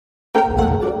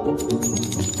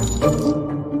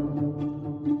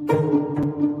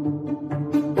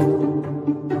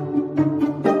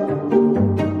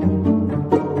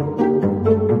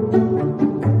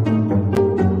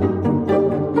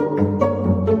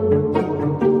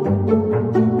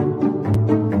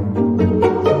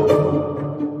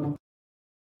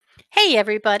Hey,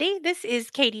 everybody. This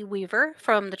is Katie Weaver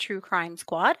from the True Crime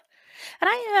Squad, and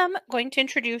I am going to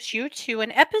introduce you to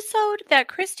an episode that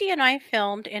Kristi and I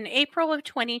filmed in April of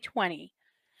 2020.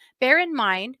 Bear in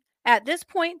mind, at this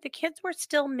point, the kids were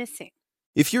still missing.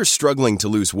 If you're struggling to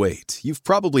lose weight, you've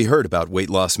probably heard about weight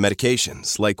loss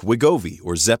medications like Wegovy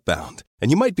or Zepbound, and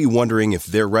you might be wondering if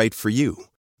they're right for you.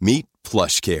 Meet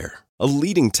PlushCare, a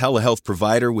leading telehealth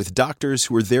provider with doctors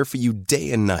who are there for you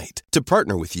day and night to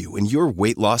partner with you in your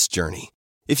weight loss journey.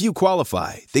 If you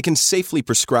qualify, they can safely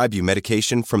prescribe you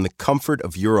medication from the comfort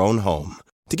of your own home.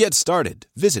 To get started,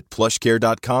 visit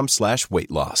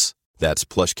plushcare.com/weight loss. That's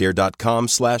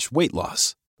plushcare.com/weight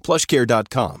loss.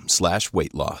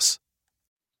 plushcare.com/weight loss.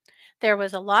 There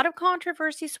was a lot of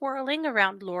controversy swirling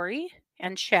around Lori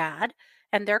and Chad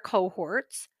and their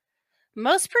cohorts,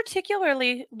 most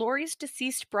particularly Lori's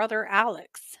deceased brother,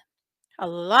 Alex. A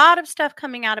lot of stuff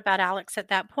coming out about Alex at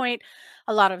that point,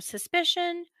 a lot of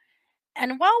suspicion.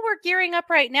 And while we're gearing up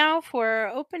right now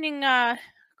for opening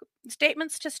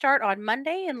statements to start on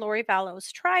Monday in Lori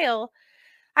Vallow's trial,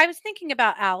 I was thinking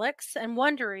about Alex and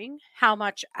wondering how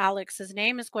much Alex's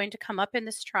name is going to come up in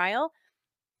this trial.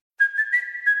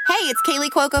 Hey, it's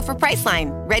Kaylee Cuoco for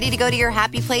Priceline. Ready to go to your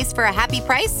happy place for a happy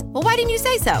price? Well, why didn't you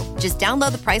say so? Just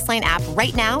download the Priceline app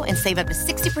right now and save up to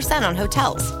 60% on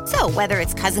hotels. So whether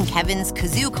it's Cousin Kevin's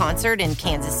Kazoo Concert in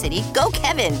Kansas City, go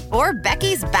Kevin, or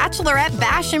Becky's Bachelorette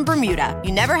Bash in Bermuda,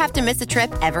 you never have to miss a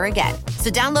trip ever again. So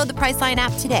download the Priceline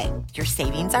app today. Your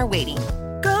savings are waiting.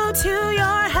 Go to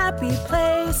your happy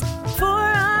place for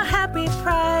a happy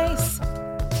price.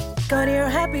 Go to your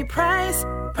happy price,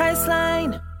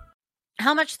 Priceline.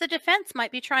 How much the defense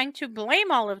might be trying to blame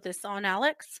all of this on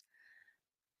Alex.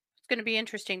 It's going to be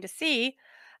interesting to see.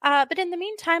 But in the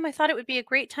meantime, I thought it would be a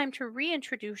great time to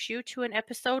reintroduce you to an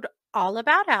episode all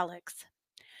about Alex.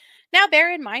 Now,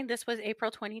 bear in mind, this was April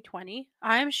 2020.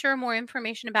 I'm sure more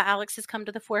information about Alex has come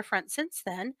to the forefront since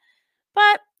then,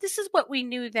 but this is what we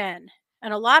knew then,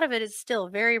 and a lot of it is still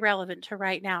very relevant to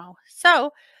right now.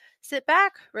 So sit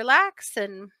back, relax,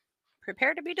 and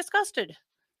prepare to be disgusted.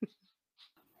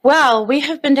 Well, we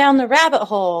have been down the rabbit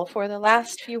hole for the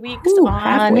last few weeks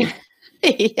on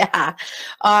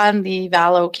the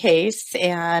Vallow case.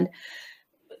 And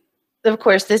of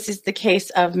course, this is the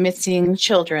case of missing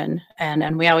children.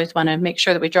 And we always want to make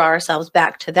sure that we draw ourselves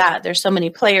back to that. There's so many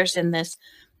players in this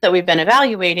that we've been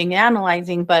evaluating,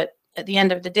 analyzing, but at the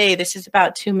end of the day, this is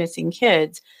about two missing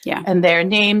kids. Yeah. And their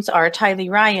names are Tylee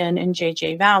Ryan and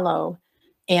JJ Vallow.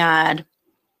 And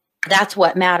that's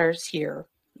what matters here.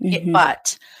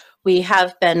 But we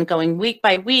have been going week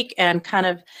by week and kind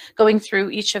of going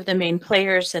through each of the main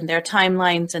players and their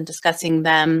timelines and discussing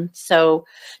them. So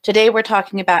today we're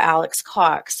talking about Alex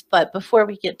Cox. But before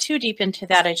we get too deep into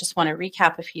that, I just want to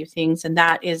recap a few things. And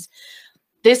that is,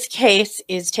 this case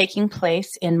is taking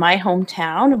place in my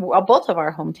hometown, well, both of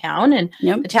our hometown, and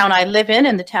the town I live in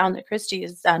and the town that Kristi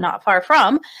is not far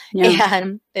from.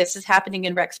 And this is happening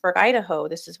in Rexburg, Idaho.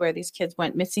 This is where these kids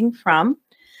went missing from.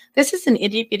 This is an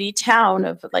itty-bitty town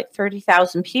of like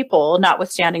 30,000 people,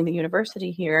 notwithstanding the university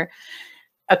here.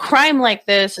 A crime like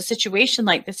this, a situation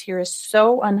like this here is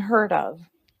so unheard of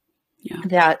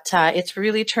that it's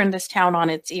really turned this town on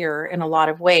its ear in a lot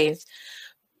of ways.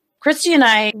 Kristi and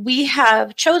I, we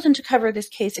have chosen to cover this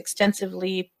case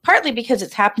extensively, partly because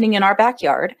it's happening in our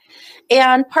backyard,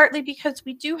 and partly because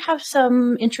we do have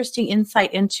some interesting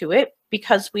insight into it,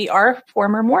 because we are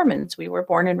former Mormons. We were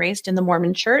born and raised in the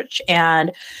Mormon church,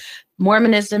 and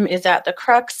Mormonism is at the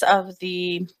crux of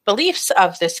the beliefs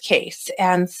of this case.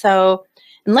 And so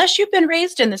unless you've been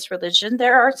raised in this religion,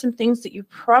 there are some things that you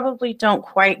probably don't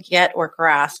quite get or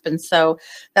grasp. And so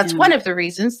that's one of the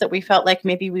reasons that we felt like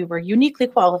maybe we were uniquely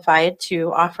qualified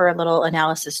to offer a little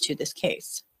analysis to this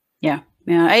case. Yeah.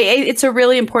 It's a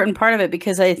really important part of it,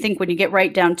 because I think when you get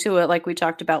right down to it, like we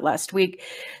talked about last week,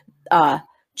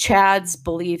 Chad's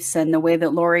beliefs and the way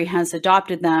that Lori has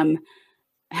adopted them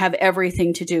have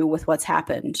everything to do with what's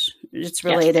happened. It's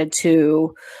related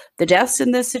to the deaths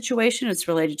in this situation. It's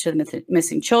related to the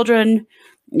missing children.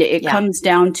 It comes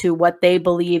down to what they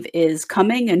believe is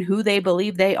coming and who they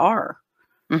believe they are.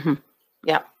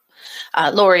 Yeah.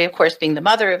 Lori, of course, being the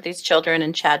mother of these children,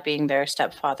 and Chad being their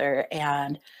stepfather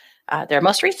and their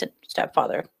most recent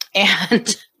stepfather.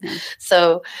 And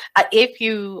so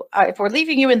if we're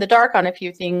leaving you in the dark on a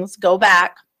few things, go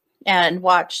back and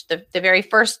watch the very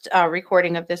first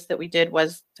recording of this that we did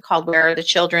was called Where Are the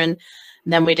Children?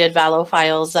 And then we did Vallow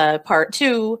Files Part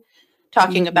 2,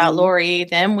 talking about Lori.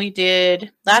 Then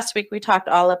last week we talked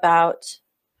all about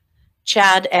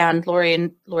Chad and Lori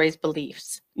and Lori's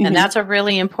beliefs. And that's a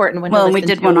really important one. Well, we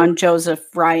did one on Joseph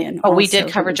Ryan. Oh, we did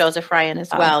cover Joseph Ryan as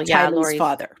well. Tylee's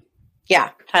father.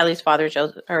 Yeah, Tylee's father,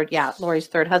 Joseph, or yeah, Lori's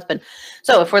third husband.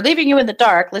 So if we're leaving you in the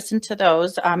dark, listen to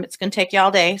those. It's going to take you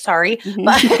all day. Sorry,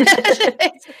 but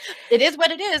it is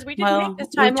what it is. We didn't make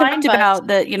this timeline. We talked about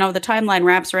that. The timeline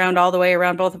wraps around all the way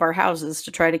around both of our houses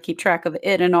to try to keep track of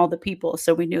it and all the people.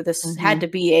 So we knew this had to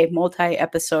be a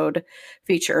multi-episode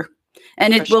feature,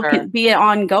 and it will be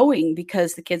ongoing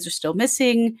because the kids are still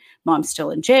missing. Mom's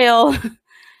still in jail.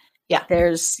 Yeah,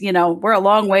 there's we're a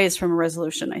long ways from a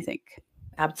resolution, I think.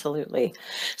 Absolutely.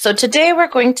 So today we're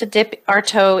going to dip our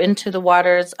toe into the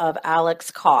waters of Alex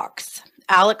Cox.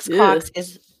 Alex Cox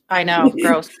is, I know,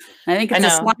 gross. I think it's a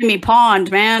slimy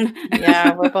pond, man.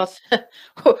 Yeah,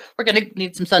 we're going to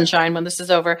need some sunshine when this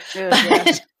is over.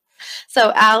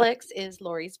 So Alex is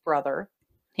Lori's brother,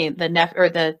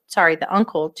 the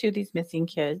uncle to these missing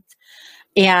kids.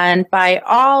 And by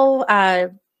all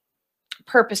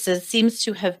purposes seems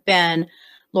to have been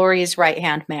Lori's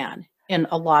right-hand man in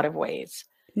a lot of ways.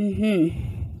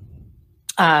 Mm-hmm.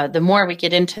 The more we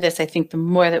get into this, I think the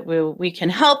more that we can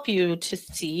help you to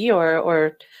see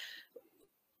or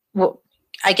well,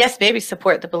 I guess maybe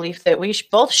support the belief that we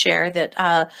both share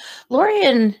that Lori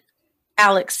and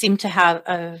Alex seem to have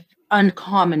an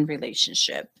uncommon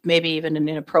relationship, maybe even an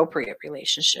inappropriate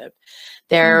relationship.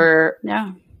 There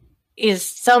is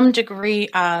some degree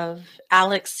of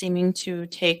Alex seeming to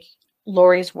take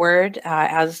Lori's word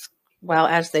as well,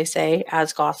 as they say,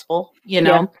 as gospel,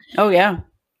 Yeah. Oh, yeah.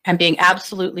 And being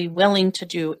absolutely willing to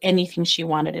do anything she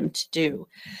wanted him to do.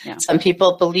 Yeah. Some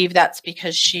people believe that's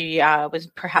because she was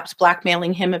perhaps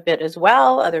blackmailing him a bit as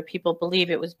well. Other people believe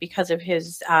it was because of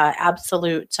his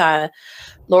absolute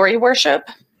Lori worship.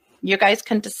 You guys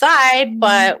can decide,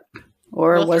 but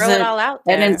or was it all out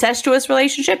there. An incestuous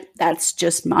relationship? That's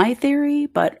just my theory,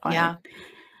 but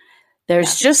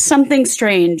there's just something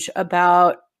strange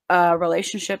about a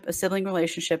sibling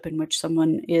relationship in which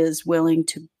someone is willing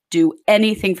to do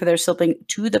anything for their sibling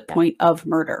to the point of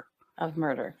murder.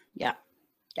 Yeah.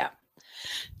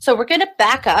 So we're going to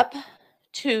back up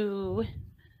to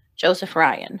Joseph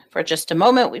Ryan for just a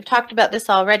moment. We've talked about this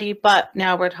already, but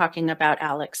now we're talking about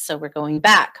Alex, so we're going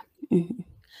back. Mm-hmm.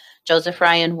 Joseph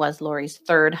Ryan was Lori's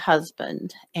third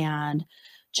husband, and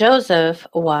Joseph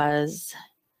was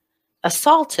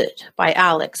assaulted by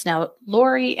Alex. Now,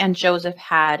 Lori and Joseph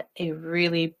had a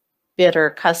really bitter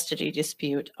custody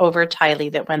dispute over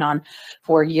Tylee that went on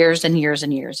for years and years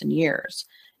and years and years.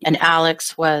 And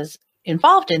Alex was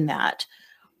involved in that.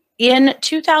 In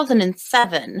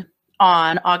 2007,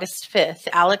 on August 5th,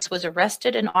 Alex was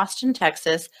arrested in Austin,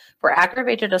 Texas for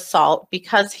aggravated assault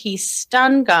because he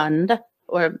stun gunned,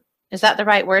 or is that the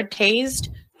right word? Tased?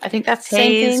 I think that's the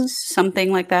same thing.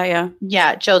 Something like that, yeah.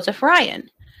 Yeah, Joseph Ryan.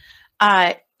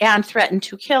 And threatened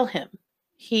to kill him.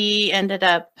 He ended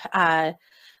up,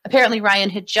 apparently Ryan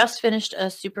had just finished a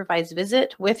supervised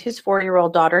visit with his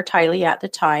 4-year-old daughter, Tylee, at the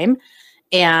time,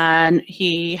 and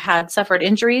he had suffered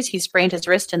injuries. He sprained his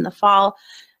wrist in the fall.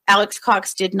 Alex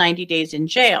Cox did 90 days in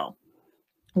jail.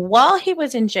 While he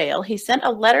was in jail, he sent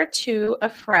a letter to a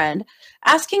friend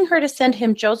asking her to send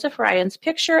him Joseph Ryan's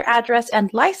picture, address,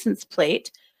 and license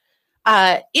plate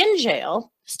in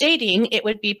jail, stating it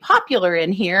would be popular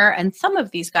in here and some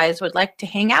of these guys would like to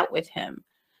hang out with him.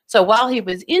 So while he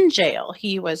was in jail,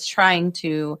 he was trying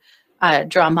to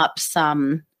drum up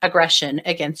some aggression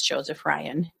against Joseph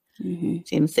Ryan. Mm-hmm.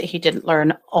 Seems that he didn't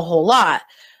learn a whole lot.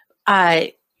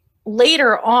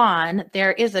 Later on,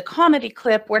 there is a comedy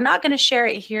clip. We're not going to share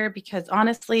it here because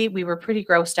honestly, we were pretty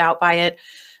grossed out by it.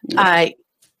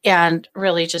 And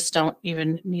really just don't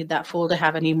even need that fool to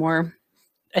have any more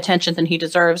attention than he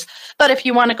deserves. But if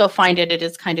you want to go find it, it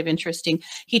is kind of interesting.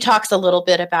 He talks a little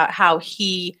bit about how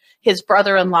his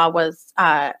brother-in-law was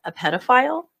a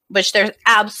pedophile, which there's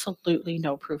absolutely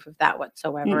no proof of that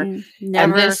whatsoever.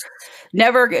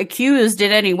 Never accused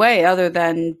in any way other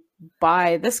than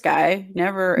by this guy,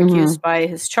 never accused by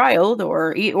his child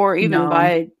or even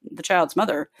by the child's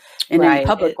mother in any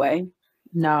public way.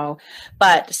 No,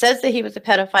 but says that he was a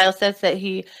pedophile, says that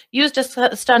he used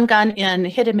a stun gun and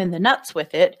hit him in the nuts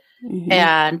with it,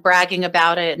 and bragging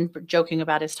about it and joking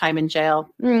about his time in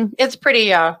jail. It's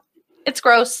pretty, it's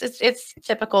gross. It's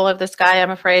typical of this guy,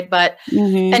 I'm afraid. But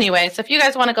anyway, so if you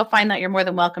guys want to go find that, you're more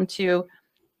than welcome to.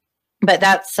 But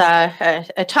that's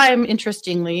a time,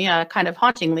 interestingly, kind of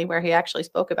hauntingly, where he actually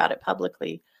spoke about it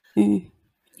publicly.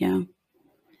 Yeah.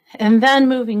 And then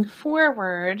moving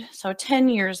forward, so 10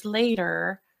 years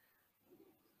later,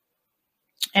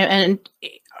 and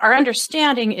our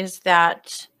understanding is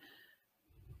that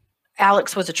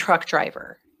Alex was a truck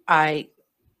driver. I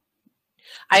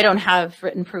don't have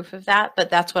written proof of that, but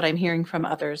that's what I'm hearing from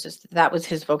others, is that was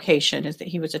his vocation, is that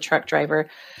he was a truck driver.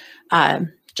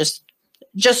 Just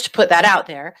just to put that out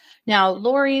there. Now,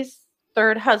 Lori's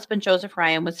third husband, Joseph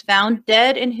Ryan, was found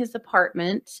dead in his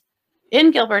apartment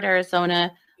in Gilbert,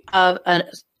 Arizona, of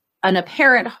an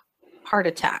apparent heart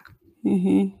attack.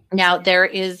 Now, there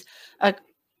is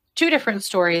two different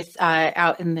stories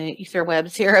out in the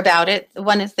etherwebs here about it.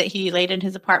 One is that he laid in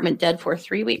his apartment dead for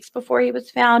 3 weeks before he was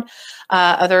found.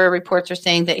 Other reports are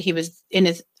saying that he was in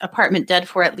his apartment dead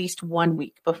for at least 1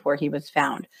 week before he was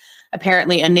found.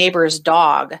 Apparently, a neighbor's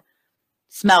dog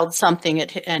smelled something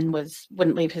and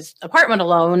wouldn't leave his apartment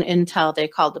alone until they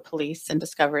called the police and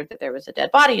discovered that there was a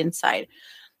dead body inside.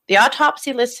 The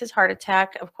autopsy lists his heart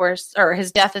attack, of course, or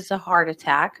his death as a heart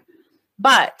attack,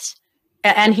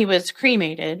 and he was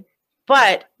cremated.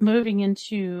 But moving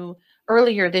into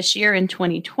earlier this year in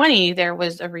 2020, there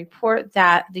was a report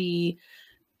that either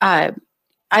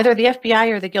the FBI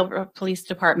or the Gilbert Police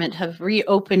Department have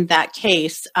reopened that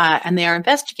case, and they are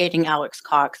investigating Alex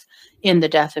Cox in the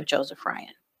death of Joseph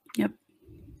Ryan. Yep.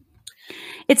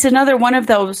 It's another one of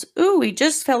those, he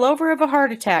just fell over of a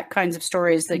heart attack kinds of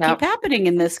stories that keep happening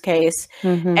in this case.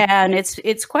 And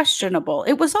it's questionable.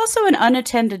 It was also an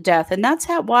unattended death. And that's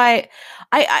why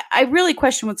I really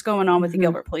question what's going on with the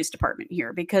Gilbert Police Department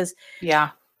here, because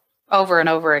over and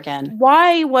over again.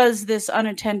 Why was this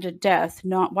unattended death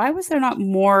why was there not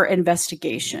more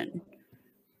investigation?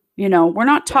 We're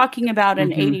not talking about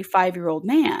an 85-year-old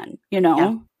man,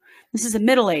 This is a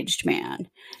middle-aged man.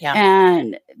 Yeah.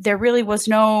 And there really was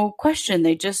no question.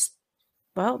 They just,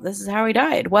 this is how he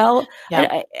died. Well,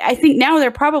 I think now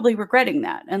they're probably regretting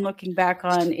that and looking back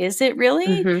on, is it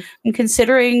really? And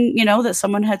considering, that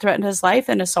someone had threatened his life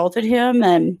and assaulted him,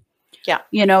 and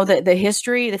the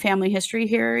history, the family history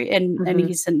here, and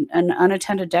he's an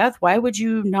unattended death. Why would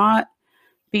you not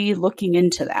be looking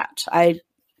into that?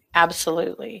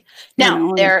 Absolutely.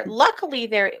 Now, luckily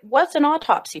there was an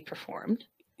autopsy performed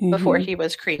before he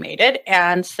was cremated,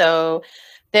 and so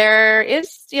there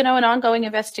is, an ongoing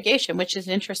investigation, which is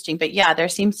interesting. But there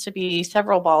seems to be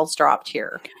several balls dropped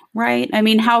here. Right. I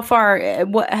mean, how far?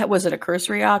 What was it? A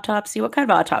cursory autopsy? What kind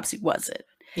of autopsy was it?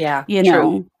 Yeah.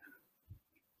 True.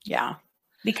 Yeah.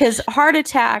 Because heart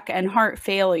attack and heart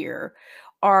failure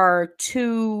are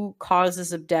two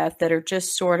causes of death that are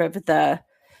just sort of they're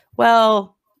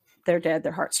dead,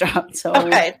 their heart stopped. So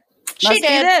she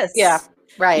did this. Yeah.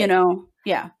 Right.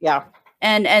 Yeah.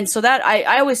 And so that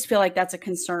I always feel like that's a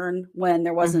concern when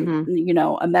there wasn't,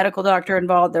 a medical doctor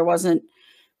involved. There wasn't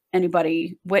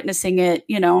anybody witnessing it,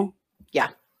 Yeah.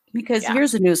 Because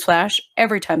here's a newsflash.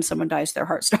 Every time someone dies, their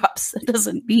heart stops. It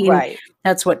doesn't mean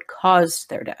that's what caused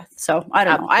their death. So I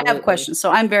don't know. I have questions.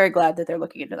 So I'm very glad that they're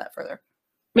looking into that further.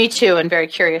 Me too. And very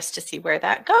curious to see where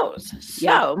that goes.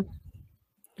 So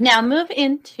now we're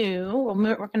going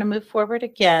to move forward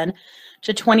again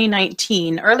to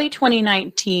 2019. Early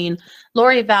 2019,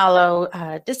 Lori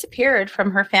Vallow disappeared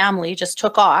from her family, just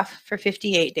took off for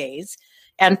 58 days.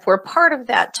 And for part of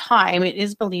that time, it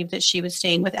is believed that she was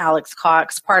staying with Alex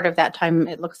Cox. Part of that time,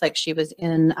 it looks like she was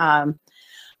in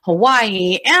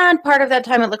Hawaii. And part of that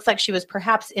time, it looks like she was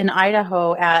perhaps in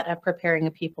Idaho at a Preparing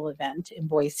a People event in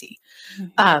Boise.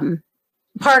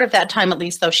 Part of that time, at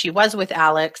least, though, she was with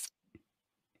Alex.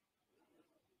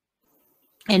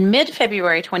 In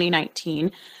mid-February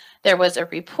 2019, there was a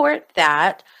report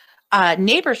that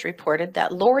neighbors reported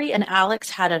that Lori and Alex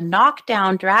had a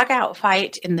knockdown, drag-out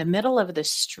fight in the middle of the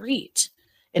street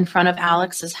in front of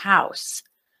Alex's house.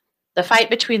 The fight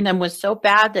between them was so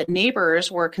bad that neighbors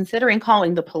were considering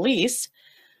calling the police.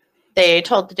 They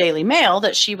told the Daily Mail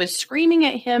that she was screaming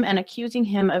at him and accusing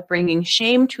him of bringing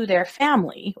shame to their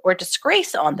family or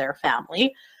disgrace on their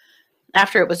family.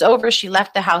 After it was over, she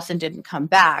left the house and didn't come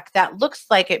back. That looks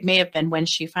like it may have been when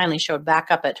she finally showed back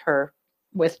up at her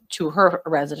to her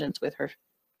residence with her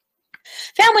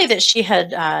family that she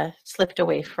had slipped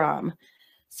away from.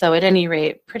 So at any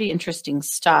rate, pretty interesting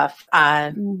stuff.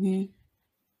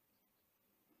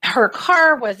 Her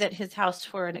car was at his house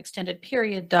for an extended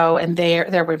period, though, and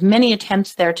there were many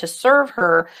attempts there to serve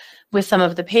her with some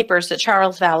of the papers that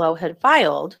Charles Vallow had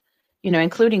filed,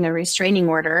 including a restraining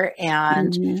order.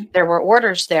 And there were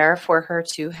orders there for her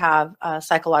to have a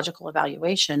psychological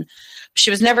evaluation. She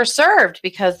was never served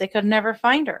because they could never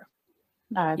find her,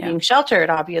 being sheltered,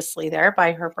 obviously, there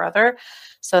by her brother.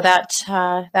 So that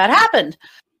happened.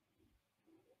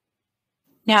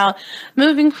 Now,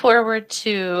 moving forward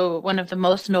to one of the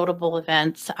most notable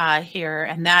events here,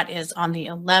 and that is on the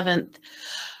 11th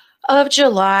of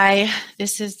July.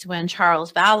 This is when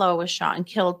Charles Vallow was shot and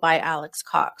killed by Alex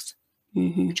Cox.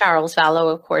 Charles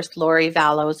Vallow, of course, Lori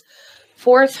Vallow's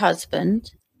fourth husband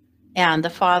and the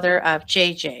father of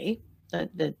JJ,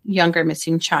 the younger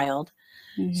missing child.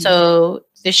 So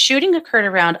the shooting occurred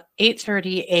around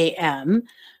 8:30 a.m.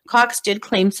 Cox did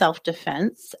claim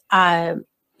self-defense.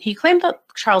 He claimed that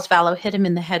Charles Vallow hit him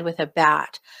in the head with a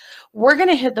bat. We're going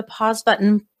to hit the pause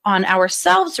button on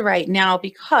ourselves right now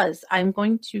because I'm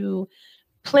going to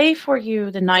play for you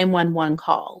the 911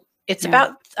 call. It's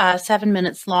about 7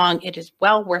 minutes long. It is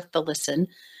well worth the listen.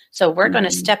 So we're going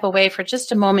to step away for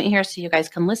just a moment here so you guys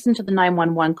can listen to the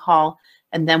 911 call,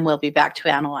 and then we'll be back to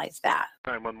analyze that.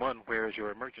 911, where is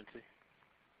your emergency?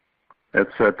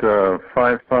 It's at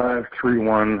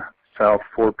 5531 South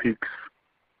Four Peaks.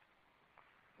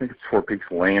 I think it's Four Peaks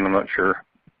Lane. I'm not sure.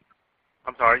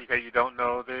 I'm sorry, you say you don't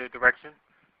know the direction?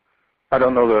 I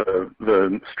don't know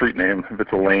the street name, if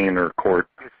it's a lane or court.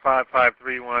 It's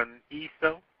 5531 East,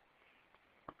 though?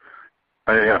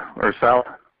 Yeah, or South?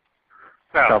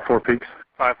 South Four Peaks.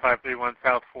 5531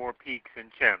 South Four Peaks in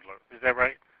Chandler. Is that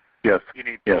right? Yes. You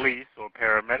need police or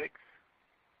paramedics?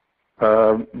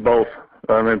 Both.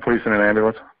 I mean, police and an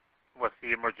ambulance. What's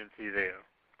the emergency there?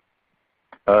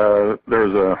 I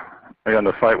got in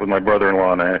a fight with my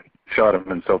brother-in-law and I shot him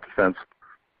in self-defense.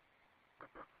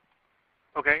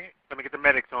 Okay, let me get the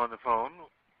medics on the phone.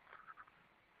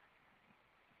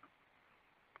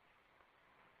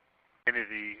 And is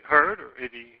he hurt or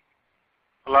is he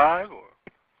alive or?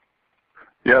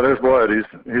 Yeah, there's blood.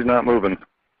 He's not moving.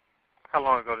 How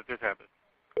long ago did this happen?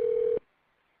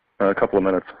 A couple of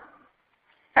minutes.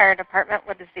 Fire department,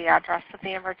 what is the address of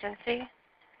the emergency?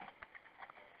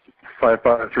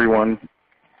 5531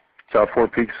 South Four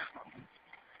Peaks.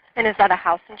 And is that a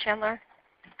house in Chandler?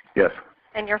 Yes.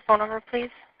 And your phone number, please?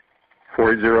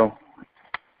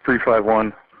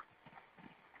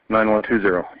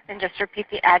 480-351-9120. And just repeat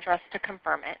the address to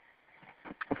confirm it.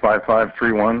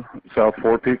 5531 South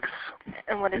Four Peaks.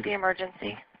 And what is the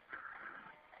emergency?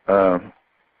 I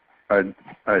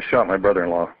shot my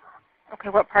brother-in-law. Okay,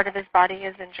 what part of his body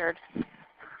is injured? In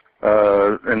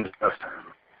the chest.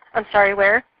 I'm sorry,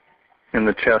 where? In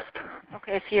the chest.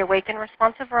 Okay, is he awake and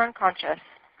responsive or unconscious?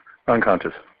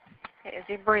 Unconscious. Okay, is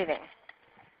he breathing?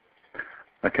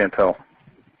 I can't tell.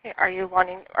 Okay, are you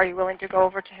willing to go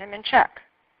over to him and check?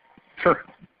 Sure.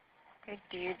 Okay,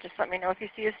 do you just let me know if you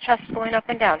see his chest going up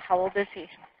and down? How old is he?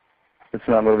 It's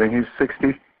not moving. He's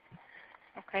 60.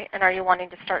 Okay, and are you wanting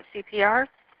to start CPR?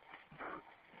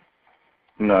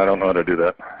 No, I don't know how to do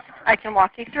that. I can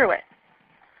walk you through it.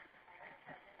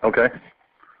 Okay.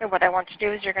 And what I want you to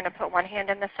do is you're going to put one hand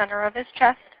in the center of his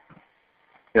chest.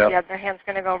 Yeah. The other hand's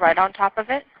going to go right on top of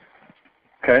it.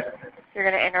 Okay. You're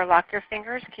going to interlock your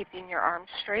fingers, keeping your arms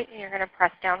straight, and you're going to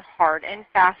press down hard and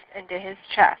fast into his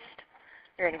chest.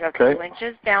 You're going to go 2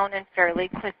 inches down and fairly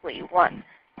quickly. 1,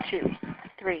 2,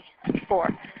 3, 4,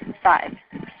 5,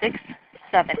 6,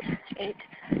 7, 8,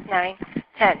 9,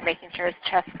 10, making sure his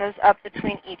chest goes up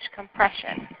between each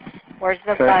compression. Where's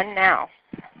the gun now?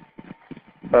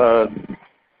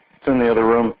 It's in the other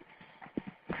room.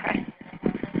 Okay.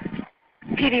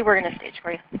 PD, we're going to stage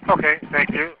for you. Okay,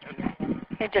 thank you.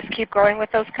 Okay, just keep going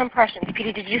with those compressions.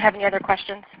 PD, did you have any other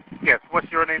questions? Yes,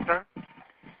 what's your name, sir?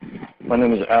 My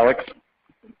name is Alex.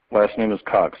 Last name is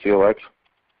Cox, C-O-X.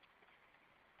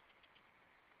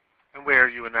 And where are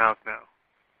you in the house now?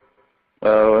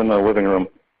 In the living room.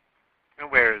 And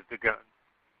where is the gun?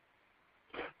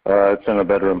 It's in a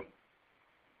bedroom.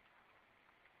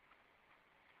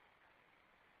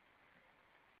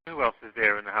 Who else is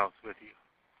there in the house with you?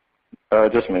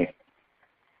 Just me.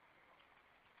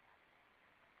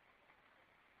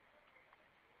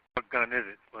 What gun is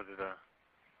it? Was it a...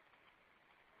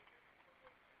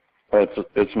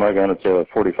 It's my gun. It's a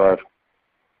 .45.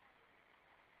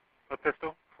 A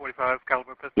pistol? .45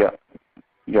 caliber pistol? Yeah.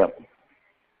 Yeah.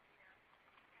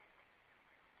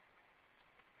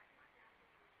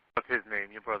 What's his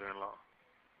name, your brother-in-law?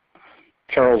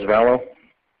 Charles Vallow.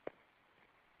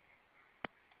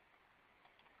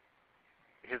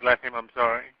 His last name, I'm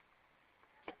sorry?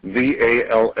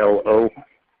 V-A-L-L-O,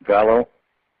 Vallow.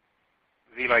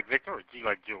 V like Victor or G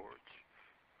like George?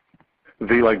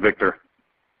 V like Victor.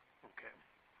 Okay.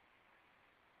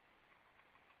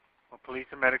 Well, police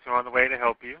and medics are on the way to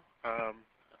help you.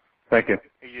 Thank you.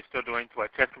 Are you still doing,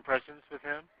 chest compressions with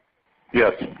him?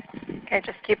 Yes. Okay,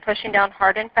 just keep pushing down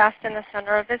hard and fast in the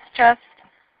center of his chest.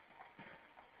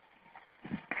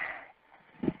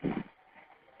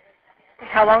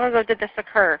 How long ago did this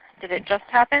occur? Did it just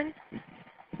happen?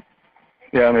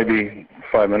 Yeah, maybe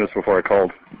 5 minutes before I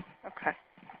called. Okay.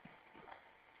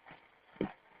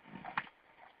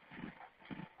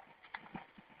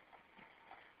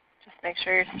 Just make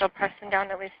sure you're still pressing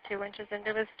down at least 2 inches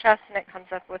into his chest, and it comes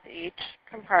up with each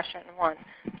compression. 1,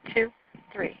 2,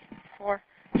 3, 4,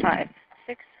 5,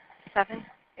 6, 7,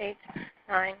 8,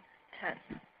 9,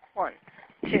 10. 1,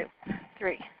 2,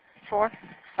 3, 4,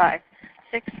 5,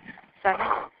 6, 7,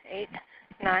 8,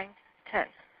 9, 10.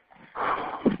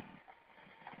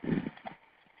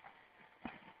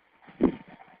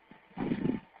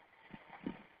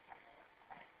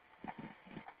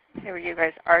 Okay, were you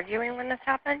guys arguing when this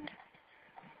happened?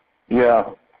 Yeah.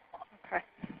 Okay.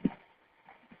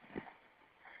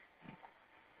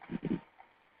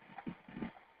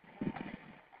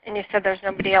 And you said there's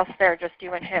nobody else there, just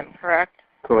you and him, correct?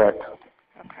 Correct.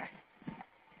 Okay.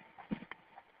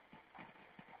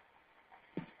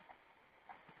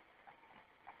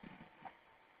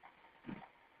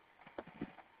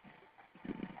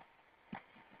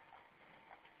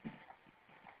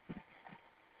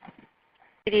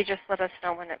 Katie, just let us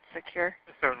know when it's secure.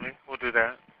 Certainly, we'll do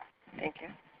that. Thank you.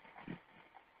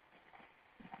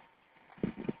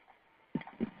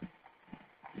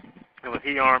 And was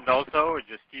he armed also, or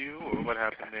just you, or what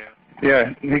happened there?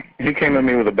 Yeah, he came at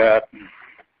me with a bat.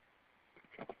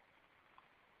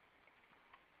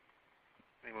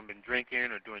 Anyone been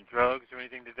drinking or doing drugs or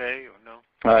anything today, or no?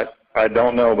 I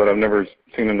don't know, but I've never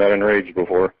seen him that enraged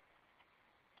before.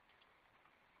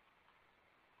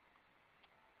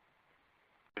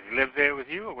 Does he live there with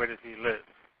you, or where does he live?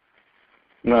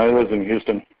 No, he lives in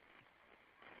Houston.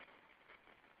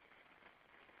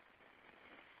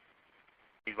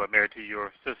 He's what, married to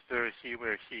your sister? Is she?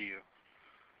 Where is she?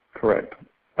 Correct.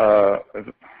 I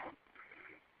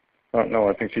don't know.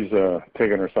 I think she's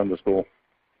taking her son to school.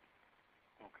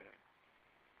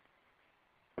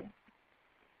 Okay.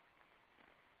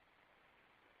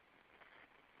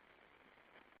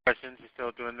 Questions? You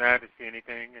still doing that? Is he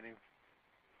anything? Any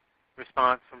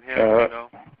response from him? No?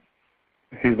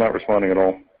 He's not responding at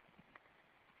all.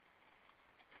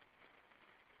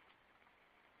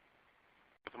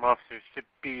 Some officers should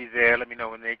be there. Let me know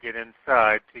when they get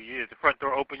inside to you. Is the front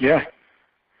door open? Yeah.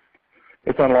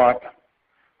 It's unlocked.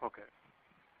 Okay.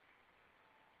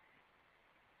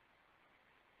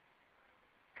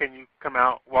 Can you come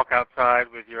out, walk outside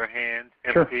with your hands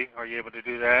empty? Sure. Are you able to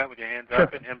do that with your hands Sure.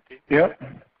 up and empty? Yeah.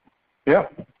 Yeah.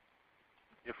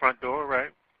 Your front door,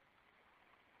 right?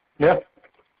 Yeah.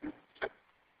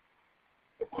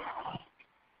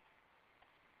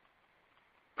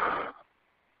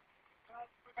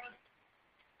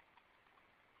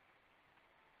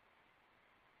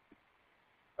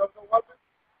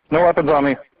 No weapons on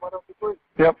me.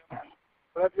 Yep.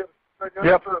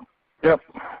 Yep. Yep.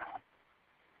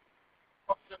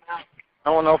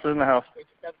 No one else is in the house.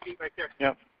 Have a seat right there.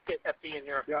 Yep. Get FB in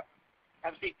here. Yeah.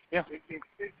 Have a seat. Yeah. Get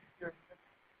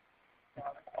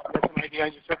some ID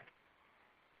on you, sir.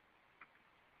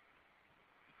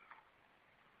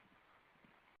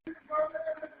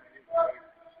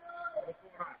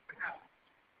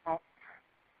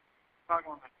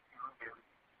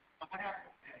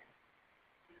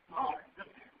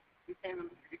 You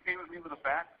came at me with a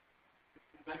bat?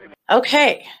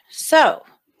 Okay, so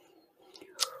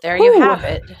there you have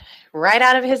it, right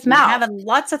out of his mouth. Having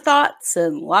lots of thoughts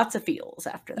and lots of feels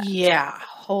after that. Yeah,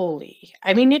 holy.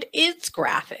 I mean, it is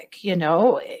graphic,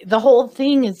 the whole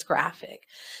thing is graphic.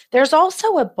 There's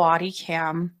also a body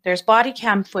cam. There's body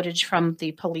cam footage from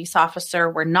the police officer.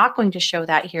 We're not going to show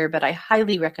that here, but I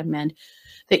highly recommend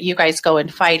that you guys go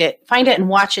and find it and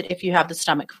watch it if you have the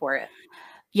stomach for it.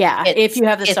 Yeah, if you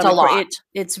have the stomach, it's a lot.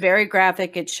 It's very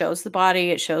graphic. It shows the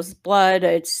body. It shows blood.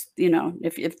 It's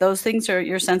if those things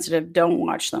you're sensitive, don't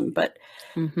watch them. But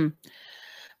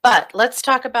But let's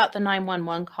talk about the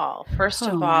 911 call. First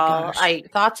of all,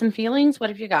 thoughts and feelings. What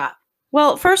have you got?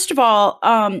 Well, first of all,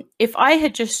 if I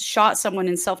had just shot someone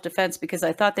in self-defense because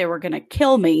I thought they were going to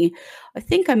kill me, I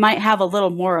think I might have a little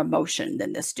more emotion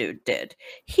than this dude did.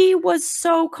 He was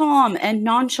so calm and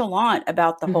nonchalant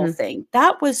about the whole thing.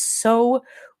 That was so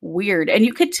weird. And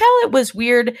you could tell it was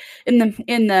weird in the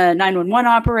 911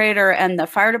 operator and the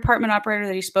fire department operator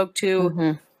that he spoke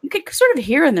to. You could sort of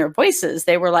hear in their voices.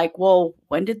 They were like, well,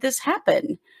 when did this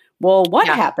happen? Well, what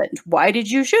happened? Why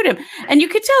did you shoot him? And you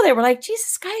could tell they were like, Jesus,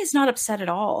 this guy is not upset at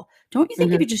all. Don't you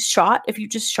think if you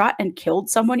just shot and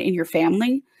killed someone in your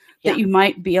family, that you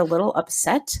might be a little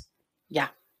upset? Yeah.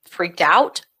 Freaked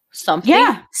out? Something?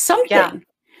 Yeah, something. Yeah.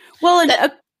 Well,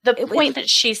 and the point that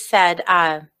she said,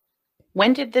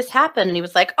 when did this happen? And he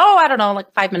was like, oh, I don't know,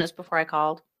 like 5 minutes before I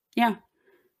called. Yeah.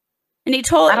 And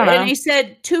he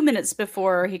said 2 minutes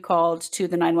before he called to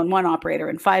the 911 operator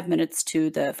and 5 minutes to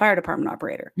the fire department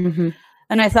operator.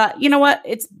 And I thought, you know what?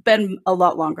 It's been a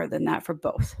lot longer than that for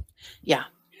both. Yeah.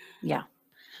 Yeah.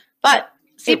 But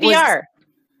CPR.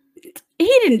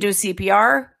 He didn't do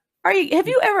CPR. Have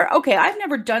you ever, okay, I've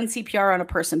never done CPR on a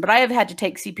person, but I have had to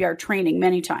take CPR training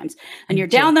many times. And you're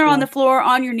down there on the floor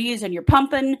on your knees and you're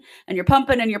pumping and you're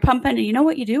pumping and you're pumping. And you know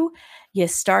what you do? You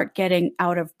start getting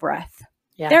out of breath.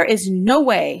 Yeah. There is no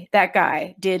way that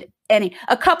guy did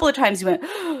a couple of times he went,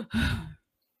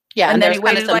 yeah, and then he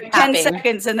waited like 10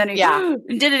 seconds and then he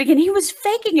did it again. He was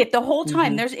faking it the whole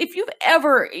time. If you've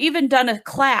ever even done a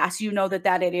class, you know that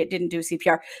idiot didn't do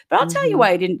CPR. But I'll tell you why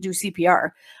I didn't do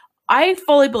CPR. I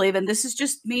fully believe, and this is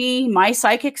just me, my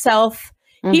psychic self,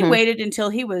 he waited until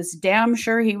he was damn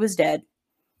sure he was dead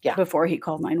before he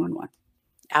called 911.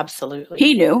 Absolutely.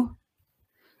 He knew.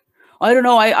 I don't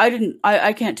know.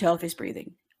 I can't tell if he's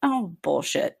breathing. Oh,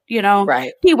 bullshit.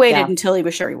 Right. He waited until he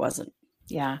was sure he wasn't.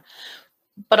 Yeah.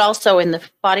 But also in the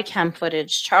body cam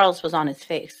footage, Charles was on his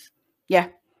face. Yeah.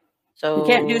 So you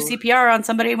can't do CPR on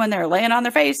somebody when they're laying on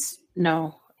their face.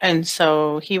 No. And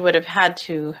so he would have had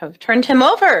to have turned him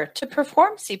over to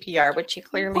perform CPR, which he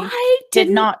clearly did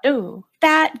not do.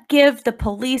 That give the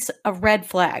police a red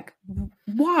flag.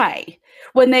 Why?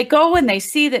 When they go and they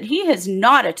see that he has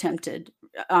not attempted,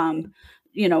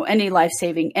 any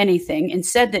life-saving anything and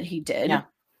said that he did. Yeah.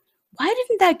 Why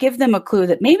didn't that give them a clue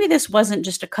that maybe this wasn't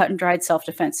just a cut and dried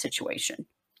self-defense situation?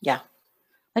 Yeah.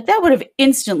 Like that would have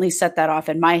instantly set that off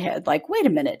in my head. Like, wait a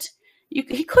minute.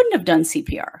 He couldn't have done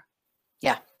CPR.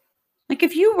 Yeah. Like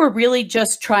if you were really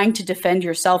just trying to defend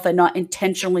yourself and not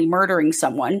intentionally murdering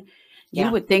someone, you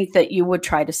would think that you would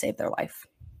try to save their life.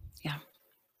 Yeah.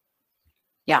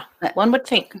 Yeah. One would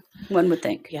think.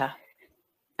 Yeah.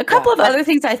 A couple of other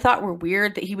things I thought were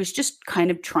weird that he was just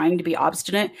kind of trying to be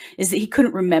obstinate is that he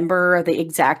couldn't remember the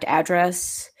exact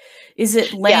address. Is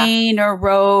it lane or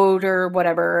road or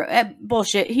whatever?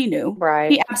 Bullshit. He knew.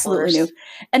 Right. He absolutely knew.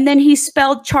 And then he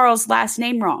spelled Charles' last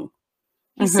name wrong.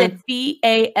 He said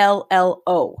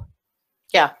Vallo.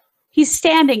 Yeah. He's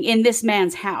standing in this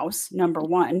man's house, number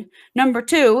one. Number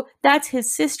two, that's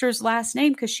his sister's last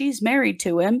name because she's married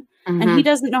to him. And he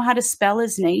doesn't know how to spell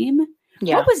his name.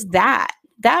 Yeah. What was that?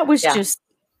 That was just,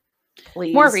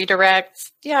 please. More redirects.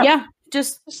 Yeah. Yeah.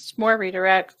 Just more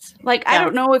redirects. Like, I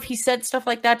don't know if he said stuff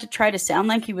like that to try to sound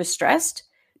like he was stressed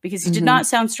because he did not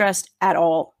sound stressed at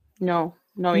all. No,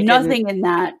 nothing in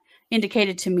that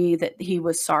indicated to me that he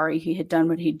was sorry he had done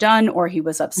what he'd done or he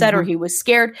was upset or he was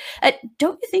scared.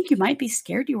 Don't you think you might be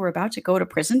scared you were about to go to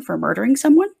prison for murdering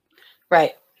someone?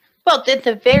 Right. Well, at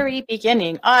the very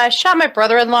beginning, I shot my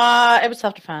brother-in-law. It was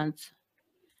self-defense.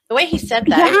 The way he said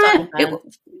that.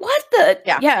 What the?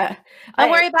 Yeah.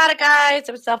 Don't worry about it, guys.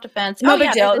 It was self-defense. No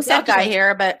big deal. There's that guy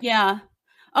here, but. Yeah.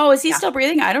 Oh, is he still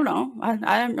breathing? I don't know.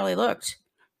 I haven't really looked.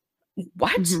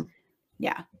 What?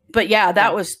 Yeah. But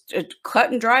that was a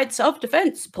cut and dried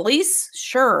self-defense. Police,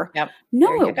 sure. Yep.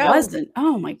 No, it wasn't.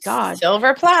 Oh my God.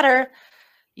 Silver platter.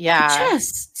 Yeah.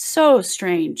 Just so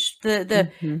strange. The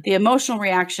emotional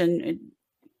reaction,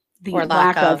 the or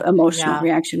lack of emotional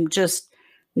reaction, just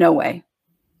no way.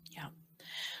 Yeah.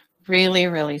 Really,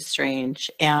 really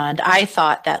strange. And I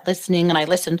thought that listening, and I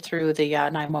listened through the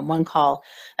 911 call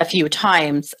a few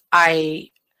times, I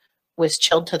was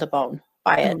chilled to the bone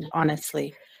by it,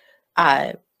 honestly.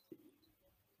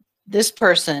 This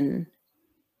person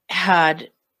had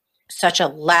such a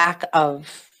lack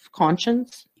of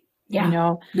conscience.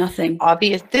 Yeah, nothing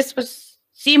obvious. This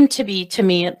seemed to be, to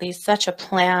me at least, such a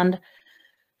planned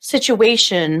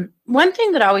situation. One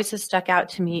thing that always has stuck out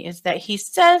to me is that he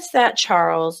says that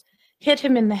Charles hit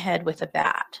him in the head with a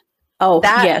bat. Oh,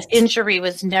 that injury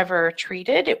was never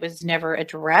treated. It was never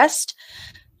addressed.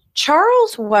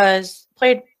 Charles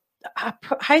played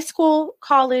high school,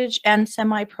 college, and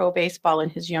semi-pro baseball in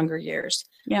his younger years.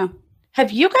 Yeah.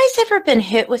 Have you guys ever been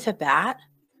hit with a bat?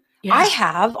 Yeah. I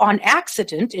have on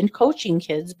accident in coaching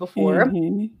kids before.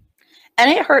 And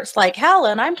it hurts like hell.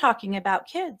 And I'm talking about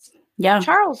kids. Yeah.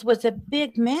 Charles was a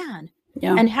big man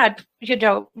and had,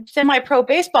 semi-pro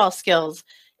baseball skills.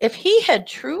 If he had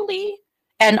truly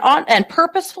and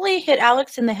purposefully hit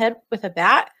Alex in the head with a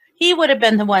bat, he would have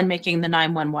been the one making the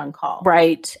 911 call.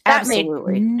 Right. That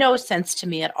Absolutely. made no sense to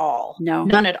me at all. No.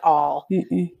 None at all.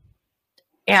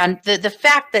 And the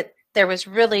fact that there was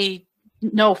really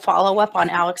no follow-up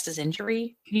on Alex's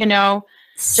injury,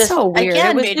 just so weird.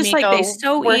 Again, it was just like they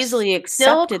so easily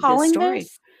accepted this story.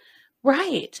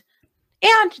 Right.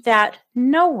 And that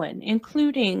no one,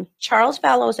 including Charles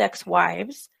Vallow's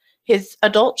ex-wives, his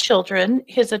adult children,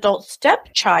 his adult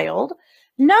stepchild,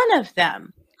 none of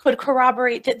them could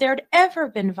corroborate that there'd ever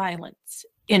been violence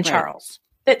in Charles,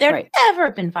 that there'd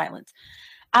ever been violence.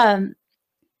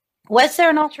 Was there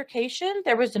an altercation?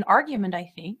 There was an argument,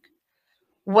 I think.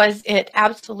 Was it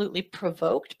absolutely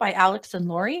provoked by Alex and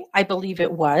Lori? I believe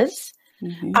it was.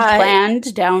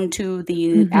 Planned down to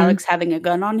the Alex having a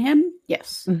gun on him.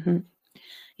 Yes.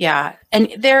 Yeah.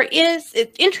 And there is,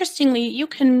 interestingly, you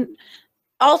can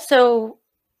also,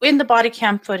 in the body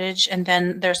cam footage, and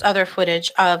then there's other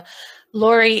footage of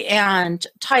Lori and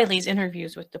Tylee's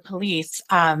interviews with the police.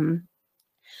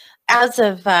 As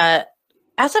of a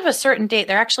certain date,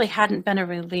 there actually hadn't been a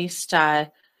released.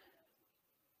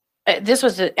 This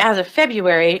was as of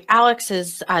February.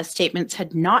 Alex's statements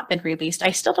had not been released.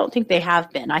 I still don't think they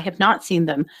have been. I have not seen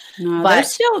them. No,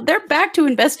 but they're back to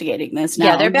investigating this now.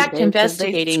 Yeah, they're back to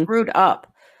investigating. They screwed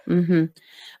up.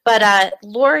 But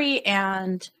Lori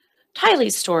and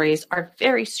Tylee's stories are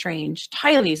very strange.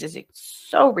 Tylee's is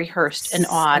so rehearsed and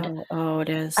odd. Oh, it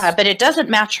is. But it doesn't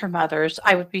match her mother's.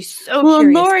 I would be so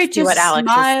curious Lori to see what Alex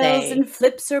smiles is and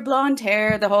flips her blonde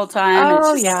hair the whole time.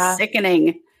 Oh, it's just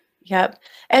sickening. Yep.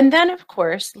 And then, of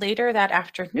course, later that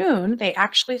afternoon, they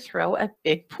actually throw a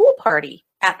big pool party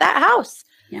at that house.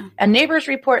 Yeah. And neighbors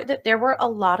report that there were a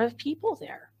lot of people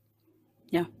there.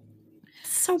 Yeah.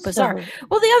 So bizarre.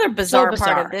 Well, the other bizarre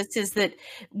part of this is that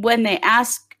when they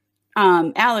ask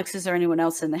Alex, is there anyone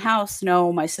else in the house?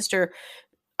 No, my sister,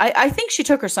 I think she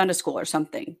took her son to school or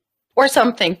something. Or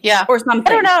something, yeah. Or something.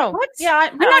 I don't know. What? Yeah,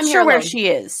 I'm not sure where she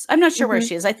is. I'm not sure where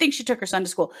she is. I think she took her son to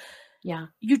school. Yeah.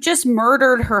 You just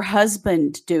murdered her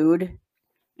husband, dude.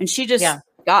 And she just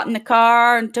got in the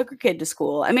car and took her kid to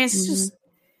school. I mean, it's just,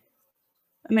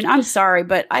 I mean, I'm sorry,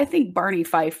 but I think Barney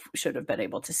Fife should have been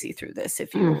able to see through this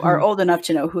if you are old enough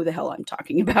to know who the hell I'm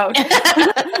talking about.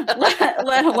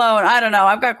 let alone, I don't know.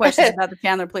 I've got questions about the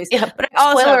Chandler police. Yeah. But I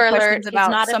also have questions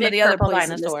about some of the other police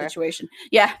in this situation.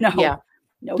 Yeah, no. Yeah.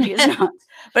 No, he is not.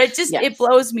 But it just, it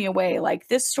blows me away. Like,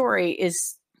 this story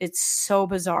it's so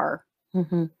bizarre.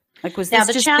 Like, was this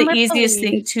just the easiest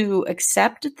thing to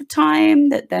accept at the time?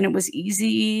 That then it was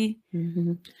easy?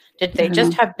 Did they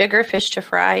just have bigger fish to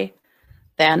fry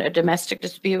than a domestic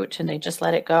dispute and they just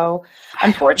let it go?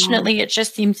 Unfortunately, it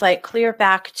just seems like clear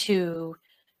back to,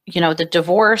 the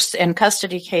divorce and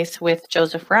custody case with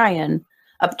Joseph Ryan.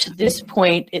 Up to this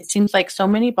point, it seems like so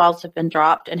many balls have been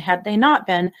dropped. And had they not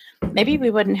been, maybe we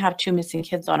wouldn't have 2 missing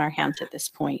kids on our hands at this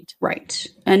point. Right.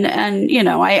 And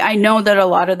I know that a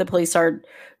lot of the police are,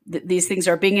 these things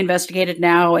are being investigated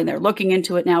now and they're looking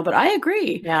into it now, but I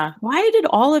agree. Yeah. Why did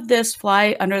all of this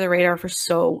fly under the radar for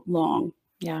so long?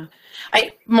 Yeah.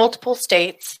 Multiple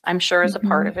states, I'm sure, is a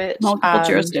part of it. Multiple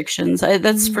jurisdictions.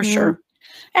 That's for sure.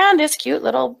 And this cute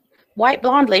little white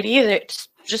blonde lady that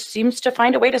just seems to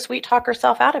find a way to sweet talk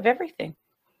herself out of everything.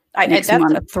 It's a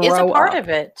part of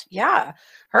it. Yeah.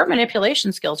 Her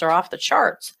manipulation skills are off the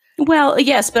charts. Well,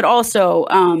 yes, but also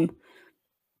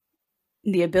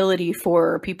the ability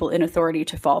for people in authority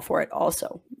to fall for it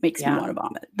also makes me want to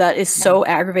vomit. That is so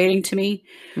aggravating to me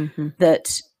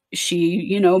that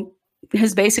she,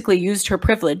 has basically used her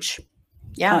privilege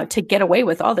to get away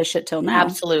with all this shit till now.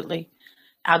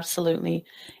 Absolutely.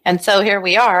 And so here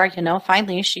we are,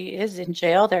 finally she is in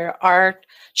jail. There are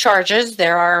charges.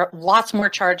 There are lots more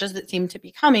charges that seem to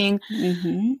be coming.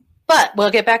 But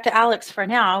we'll get back to Alex for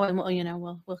now, and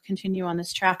we'll continue on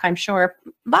this track, I'm sure,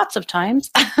 lots of times.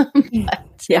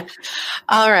 Yeah.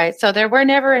 All right. So there were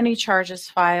never any charges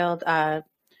filed.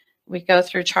 We go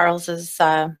through Charles's,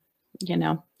 charges.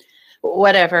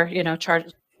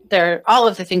 There, all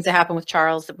of the things that happened with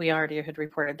Charles that we already had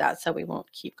reported that, so we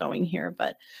won't keep going here,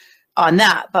 but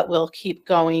we'll keep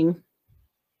going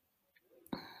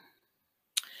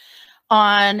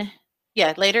on.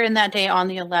 Yeah, later in that day on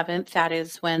the 11th, that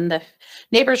is when the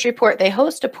neighbors report they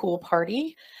host a pool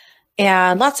party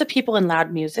and lots of people and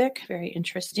loud music. Very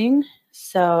interesting.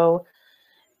 So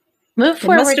move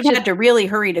forward. They must have had to really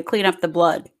hurry to clean up the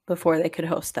blood before they could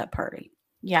host that party.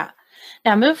 Yeah.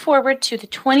 Now move forward to the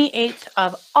 28th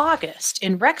of August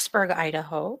in Rexburg,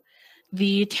 Idaho.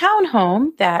 The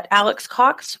townhome that Alex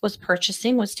Cox was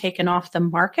purchasing was taken off the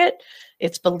market.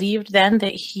 It's believed then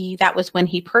that was when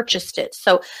he purchased it.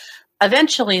 So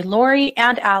eventually, Lori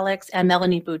and Alex and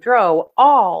Melanie Boudreau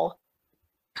all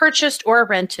purchased or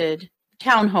rented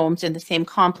townhomes in the same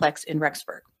complex in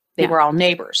Rexburg. They were all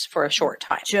neighbors for a short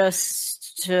time.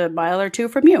 Just a mile or two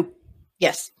from you.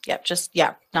 Yes.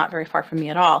 Yep. Not very far from me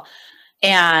at all.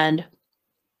 And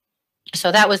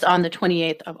so that was on the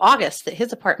 28th of August that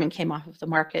his apartment came off of the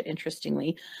market,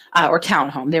 interestingly, or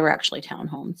townhome. They were actually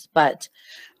townhomes. But,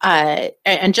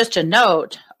 and just a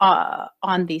note,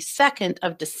 on the 2nd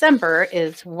of December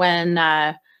is when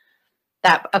that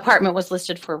apartment was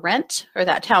listed for rent, or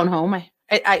that townhome.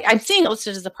 I'm seeing it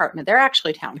listed as apartment. They're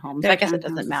actually townhomes. I guess it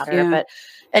doesn't matter. Yeah. But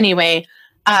anyway,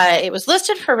 it was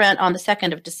listed for rent on the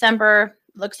 2nd of December.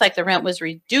 Looks like the rent was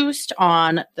reduced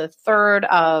on the 3rd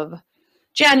of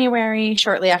January,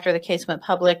 shortly after the case went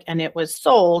public, and it was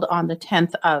sold on the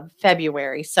 10th of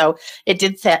February. So it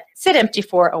did sit empty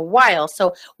for a while.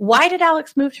 So why did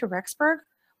Alex move to Rexburg?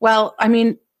 Well, I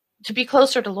mean, to be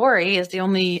closer to Lori is the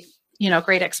only,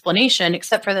 great explanation,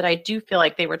 except for that I do feel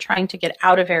like they were trying to get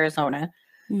out of Arizona.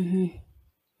 Mm-hmm.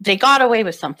 They got away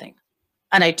with something.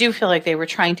 And I do feel like they were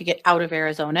trying to get out of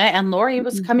Arizona, and Lori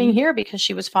was coming here because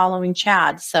she was following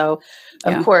Chad. So,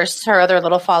 of course, her other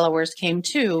little followers came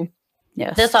too.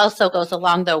 Yes. This also goes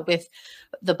along, though, with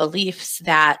the beliefs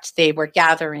that they were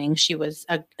gathering. She was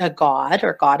a god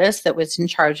or goddess that was in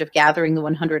charge of gathering the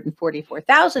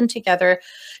 144,000 together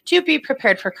to be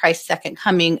prepared for Christ's second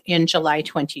coming in July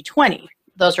 2020.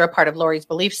 Those are a part of Lori's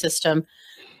belief system.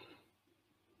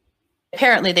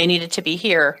 Apparently, they needed to be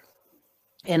here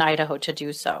in Idaho to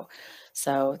do so.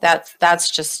 So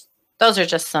those are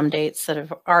just some dates that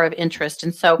are of interest.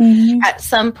 And so at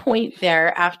some point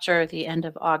there, after the end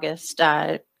of August,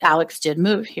 Alex did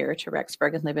move here to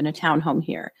Rexburg and live in a townhome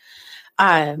here.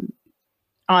 On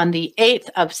the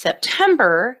 8th of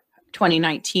September,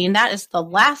 2019, that is the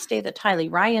last day that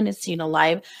Tylee Ryan is seen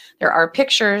alive. There are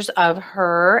pictures of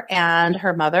her and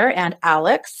her mother and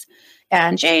Alex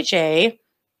and JJ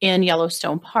in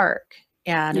Yellowstone Park.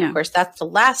 And of course, that's the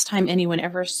last time anyone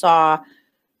ever saw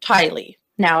Tylee.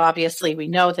 Now, obviously, we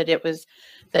know that it was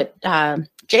that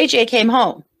JJ came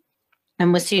home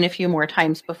and was seen a few more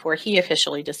times before he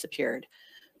officially disappeared.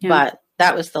 Yeah. But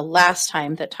that was the last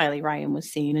time that Tylee Ryan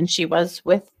was seen. And she was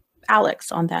with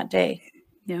Alex on that day.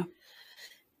 Yeah.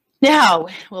 Now,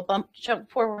 we'll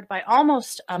jump forward by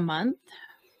almost a month.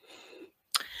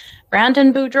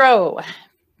 Brandon Boudreau.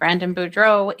 Brandon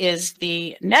Boudreau is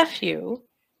the nephew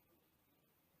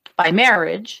by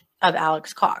marriage of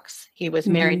Alex Cox. He was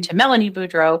married to Melanie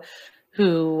Boudreau,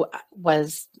 who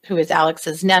is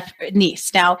Alex's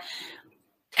niece. Now,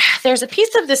 there's a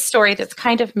piece of this story that's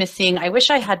kind of missing. I wish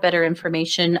I had better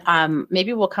information.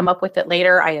 Maybe we'll come up with it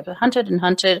later. I have hunted and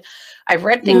hunted. I've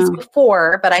read things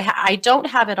before, but I don't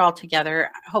have it all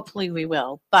together. Hopefully we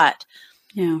will. But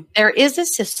there is a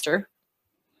sister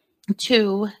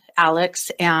to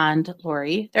Alex and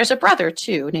Lori. There's a brother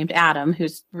too named Adam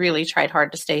who's really tried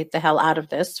hard to stay the hell out of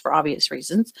this for obvious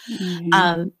reasons.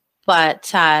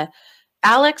 But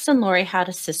Alex and Lori had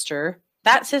a sister.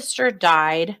 That sister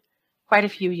died quite a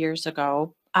few years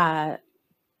ago,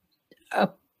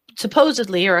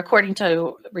 supposedly, or according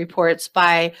to reports,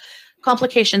 by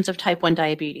complications of type 1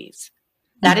 diabetes.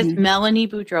 That is Melanie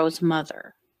Boudreau's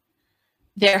mother.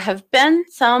 There have been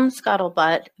some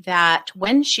scuttlebutt that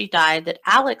when she died, that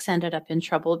Alex ended up in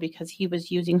trouble because he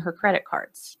was using her credit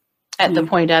cards at the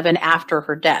point of and after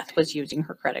her death was using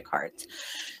her credit cards.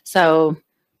 So,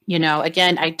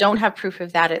 again, I don't have proof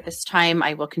of that at this time.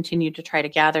 I will continue to try to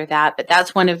gather that. But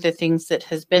that's one of the things that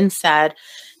has been said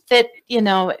that,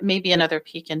 maybe another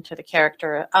peek into the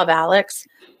character of Alex.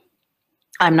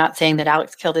 I'm not saying that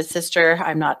Alex killed his sister.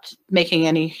 I'm not making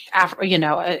any,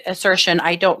 assertion.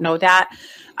 I don't know that.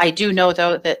 I do know,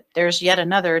 though, that there's yet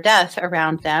another death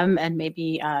around them and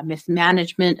maybe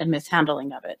mismanagement and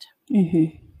mishandling of it.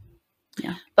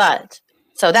 Yeah. But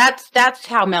so that's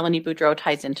how Melanie Boudreau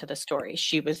ties into the story.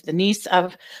 She was the niece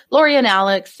of Lori and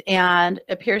Alex and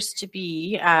appears to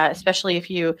be, especially if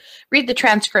you read the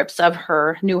transcripts of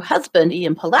her new husband,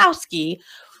 Ian Pulowski,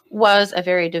 was a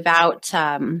very devout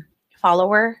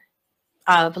follower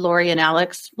of Lori and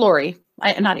Alex.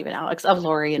 Not even Alex, of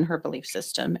Lori and her belief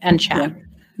system, and Chad.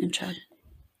 Yeah. And Chad.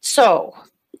 So,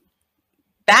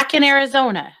 back in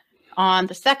Arizona, on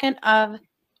the 2nd of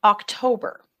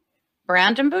October,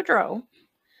 Brandon Boudreau,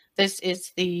 this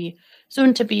is the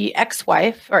soon-to-be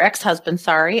ex-wife, or ex-husband,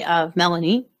 of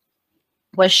Melanie,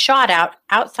 was shot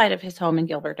outside of his home in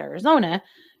Gilbert, Arizona,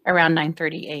 around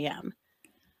 9:30 a.m.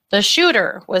 The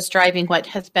shooter was driving what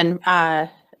has been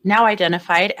now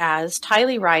identified as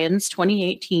Tylee Ryan's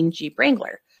 2018 Jeep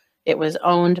Wrangler. It was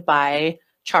owned by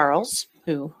Charles,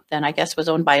 who then I guess was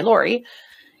owned by Lori.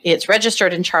 It's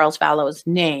registered in Charles Vallow's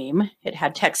name. It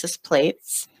had Texas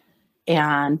plates,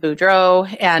 and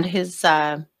Boudreau and his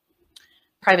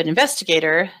private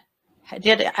investigator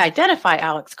did identify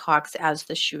Alex Cox as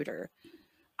the shooter.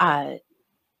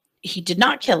 He did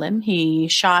not kill him. He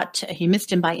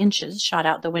missed him by inches, shot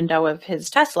out the window of his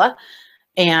Tesla,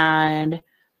 and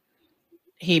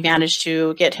he managed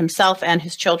to get himself and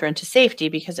his children to safety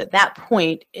because at that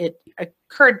point it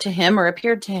occurred to him or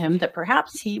appeared to him that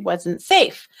perhaps he wasn't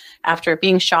safe after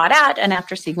being shot at and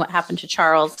after seeing what happened to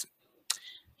Charles.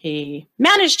 He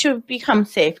managed to become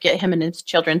safe, get him and his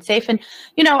children safe. And,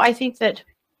 I think that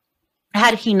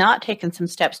had he not taken some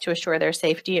steps to assure their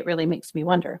safety, it really makes me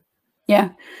wonder. Yeah.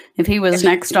 If he was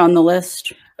next on the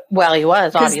list. Well, he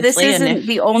was, obviously. This isn't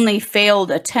the only failed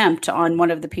attempt on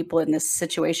one of the people in this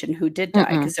situation who did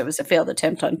die, because it was a failed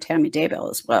attempt on Tammy Daybell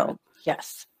as well.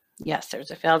 Yes. Yes,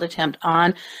 there's a failed attempt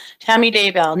on Tammy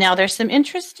Daybell. Now, there's some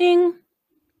interesting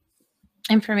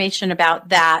information about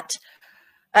that,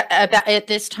 at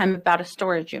this time, about a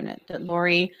storage unit that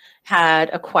Lori had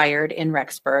acquired in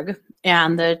Rexburg.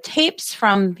 And the tapes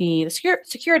from the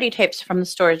security tapes from the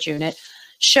storage unit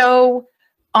show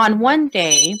on one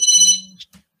day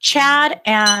Chad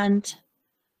and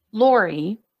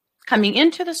Lori coming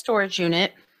into the storage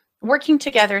unit, working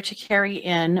together to carry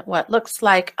in what looks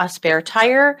like a spare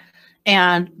tire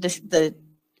and the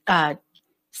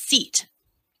seat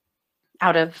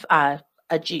out of a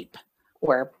Jeep,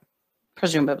 or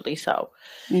presumably so.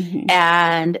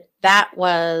 And that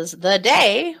was the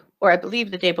day, or I believe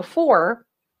the day before,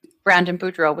 Brandon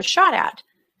Boudreaux was shot at.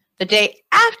 The day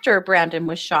after Brandon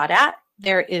was shot at,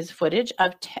 there is footage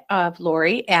of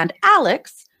Lori and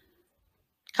Alex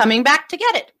coming back to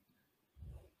get it,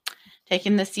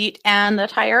 taking the seat and the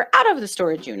tire out of the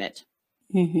storage unit,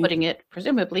 putting it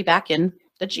presumably back in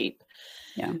the Jeep.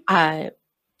 Yeah.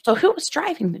 So who was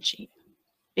driving the Jeep?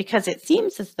 Because it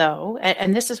seems as though,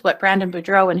 and this is what Brandon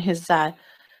Boudreaux and his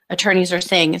attorneys are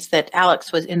saying, is that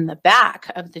Alex was in the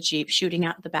back of the Jeep shooting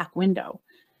out the back window.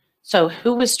 So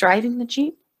who was driving the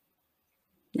Jeep?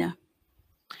 Yeah.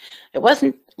 It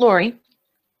wasn't Lori,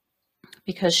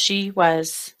 because she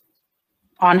was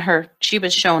she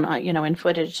was shown, in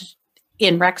footage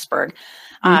in Rexburg.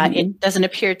 It doesn't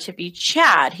appear to be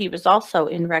Chad. He was also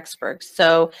in Rexburg.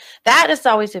 So that is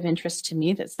always of interest to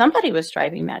me, that somebody was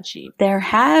driving that Jeep. There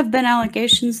have been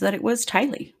allegations that it was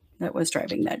Tylee that was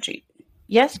driving that Jeep.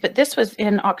 Yes, but this was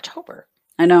in October.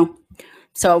 I know.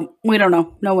 So we don't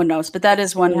know. No one knows. But that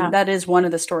is one. Yeah. That is one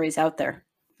of the stories out there.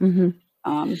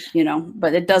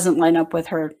 But it doesn't line up with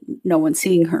her. No one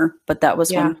seeing her. But that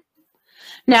was one.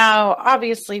 Now,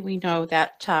 obviously, we know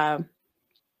that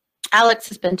Alex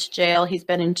has been to jail. He's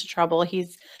been into trouble.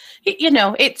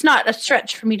 It's not a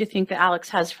stretch for me to think that Alex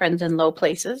has friends in low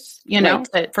places.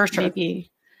 That for sure.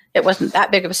 Maybe it wasn't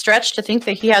that big of a stretch to think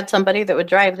that he had somebody that would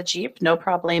drive the Jeep, no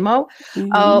problemo,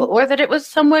 or that it was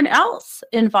someone else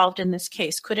involved in this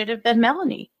case. Could it have been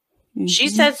Melanie? She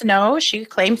says no. She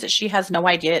claims that she has no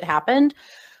idea it happened,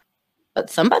 but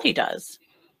somebody does.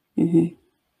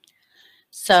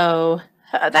 So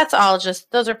that's all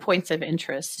those are points of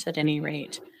interest at any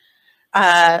rate.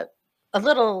 A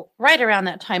little right around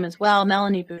that time as well,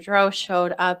 Melanie Boudreaux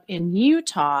showed up in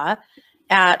Utah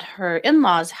at her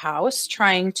in-laws' house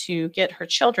trying to get her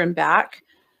children back.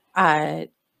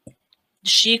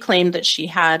 She claimed that she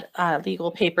had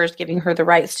legal papers giving her the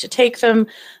rights to take them.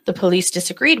 The police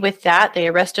disagreed with that. They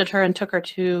arrested her and took her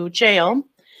to jail,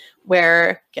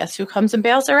 where guess who comes and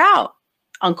bails her out?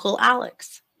 Uncle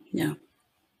Alex. Yeah.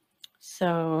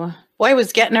 So, boy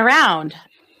was getting around.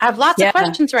 I have lots of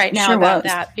questions right now about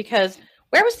that, because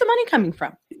where was the money coming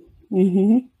from?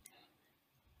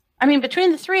 I mean,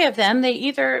 between the three of them, they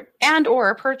either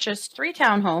or purchased 3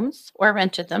 townhomes or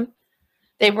rented them.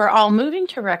 They were all moving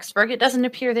to Rexburg. It doesn't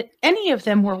appear that any of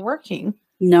them were working.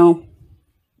 No.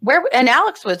 And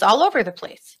Alex was all over the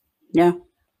place. Yeah.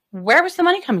 Where was the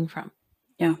money coming from?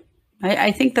 Yeah.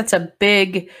 I think that's a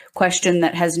big question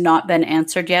that has not been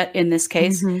answered yet in this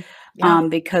case,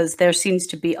 because there seems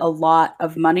to be a lot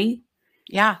of money.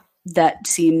 Yeah. That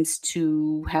seems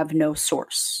to have no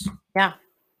source. Yeah.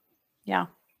 Yeah.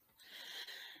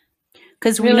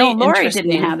 Because we know Lori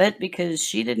didn't have it because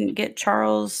she didn't get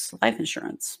Charles' life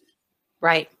insurance.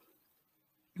 Right.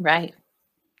 Right.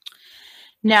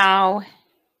 Now,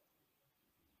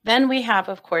 then we have,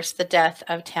 of course, the death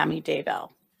of Tammy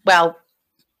Daybell. Well,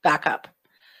 back up.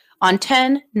 On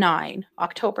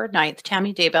October 9th,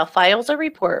 Tammy Daybell files a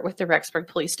report with the Rexburg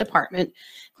Police Department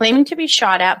claiming to be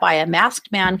shot at by a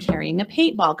masked man carrying a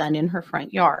paintball gun in her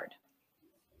front yard.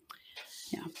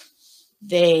 Yeah.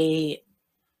 They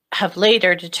have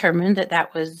later determined that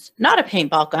that was not a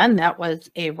paintball gun. That was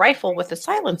a rifle with a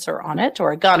silencer on it,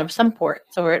 or a gun of some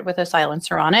sort with a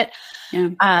silencer on it.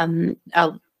 Yeah.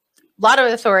 A lot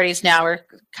of authorities now are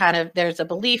there's a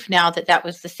belief now that that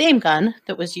was the same gun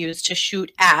that was used to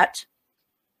shoot at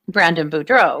Brandon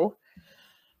Boudreaux.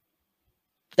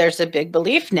 There's a big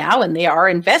belief now, and they are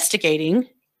investigating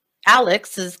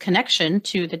Alex's connection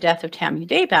to the death of Tammy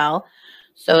Daybell.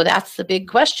 So that's the big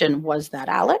question. Was that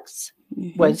Alex?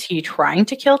 Was he trying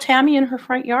to kill Tammy in her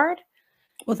front yard?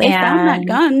 Well, they found that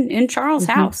gun in Charles'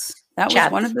 house. That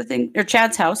was one of the things, or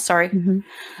Chad's house, sorry.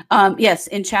 Yes,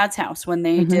 in Chad's house, when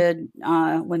they did,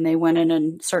 when they went in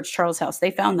and searched Charles' house,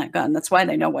 they found that gun. That's why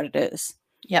they know what it is.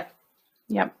 Yep.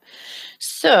 Yep.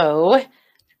 So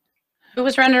who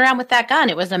was running around with that gun?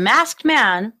 It was a masked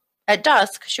man at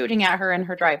dusk shooting at her in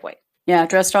her driveway. Yeah,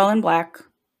 dressed all in black,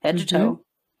 head to toe.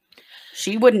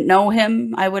 She wouldn't know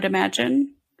him, I would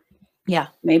imagine. Yeah.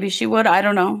 Maybe she would. I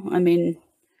don't know. I mean,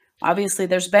 obviously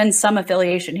there's been some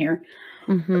affiliation here.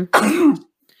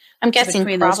 I'm guessing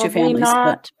between probably those two families,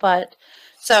 not, but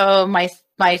so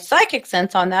my psychic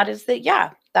sense on that is that,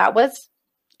 yeah, that was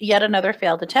yet another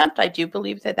failed attempt. I do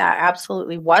believe that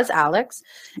absolutely was Alex,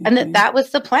 and that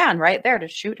was the plan right there, to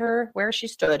shoot her where she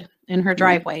stood in her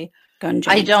driveway. Gun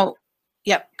jammed.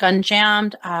 Gun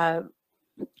jammed. I'm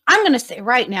going to say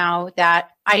right now that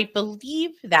I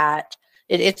believe that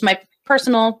it's my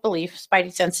personal belief,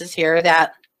 spidey senses here,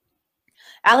 that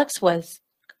Alex was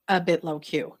a bit low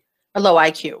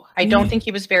IQ. I don't think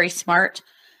he was very smart.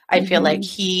 I feel like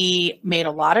he made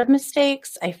a lot of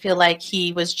mistakes. I feel like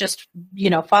he was just,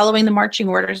 following the marching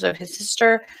orders of his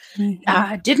sister.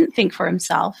 Didn't think for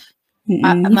himself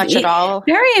much at all.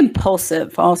 Very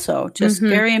impulsive also, just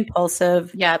very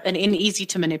impulsive. Yeah, and easy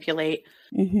to manipulate.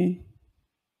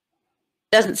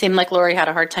 Doesn't seem like Lori had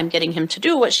a hard time getting him to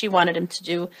do what she wanted him to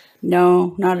do.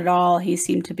 No, not at all. He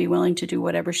seemed to be willing to do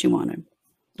whatever she wanted.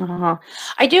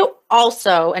 I do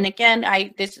also, and again,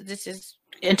 this is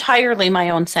entirely my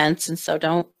own sense, and so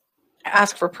don't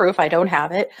ask for proof. I don't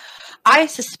have it. I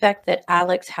suspect that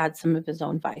Alex had some of his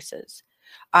own vices.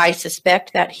 I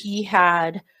suspect that he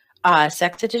had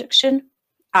sex addiction.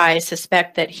 I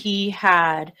suspect that he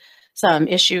had some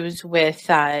issues with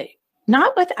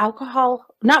not with alcohol,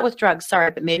 not with drugs,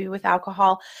 sorry, but maybe with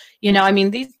alcohol.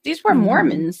 These were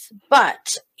Mormons,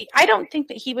 but I don't think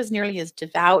that he was nearly as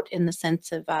devout in the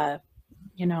sense of,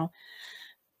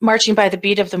 marching by the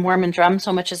beat of the Mormon drum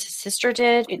so much as his sister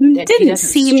did. It didn't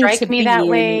seem strike to me be that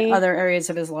way. In other areas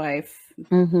of his life.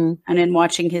 And in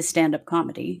watching his stand-up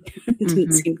comedy, it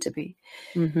didn't seem to be.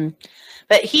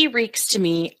 But he reeks to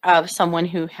me of someone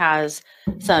who has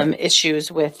some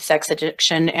issues with sex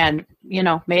addiction and,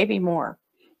 maybe more.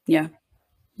 Yeah.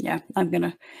 I'm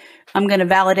gonna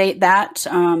validate that.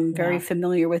 Very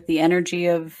familiar with the energy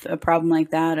of a problem like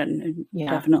that, and it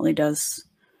definitely does.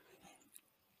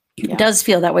 It does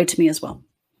feel that way to me as well.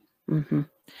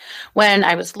 When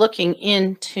I was looking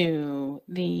into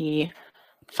the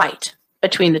fight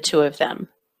between the two of them,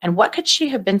 and what could she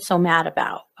have been so mad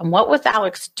about, and what was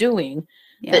Alex doing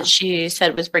that she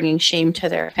said was bringing shame to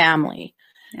their family?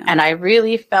 And I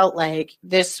really felt like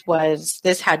this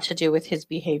had to do with his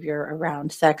behavior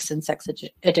around sex and sex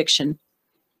addiction.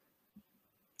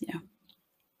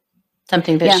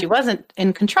 Something that she wasn't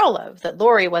in control of, that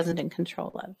Lori wasn't in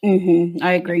control of.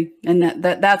 I agree. And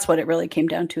that's what it really came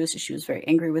down to, is that she was very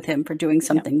angry with him for doing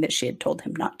something that she had told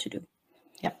him not to do.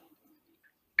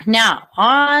 Now,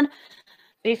 on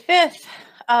the 5th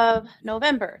of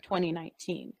November,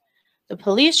 2019, the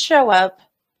police show up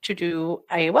to do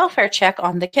a welfare check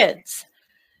on the kids.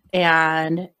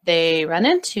 And they run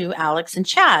into Alex and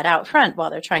Chad out front while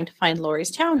they're trying to find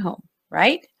Lori's townhome,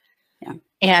 right?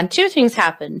 And two things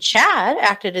happened. Chad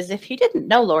acted as if he didn't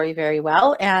know Lori very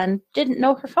well and didn't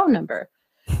know her phone number,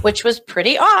 which was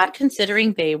pretty odd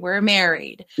considering they were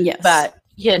married. But,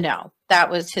 that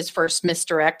was his first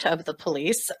misdirect of the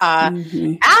police.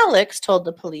 Alex told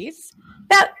the police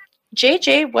that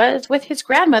JJ was with his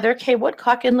grandmother, Kay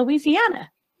Woodcock, in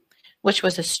Louisiana, which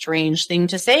was a strange thing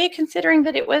to say considering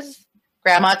that it was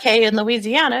Grandma Kay in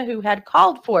Louisiana who had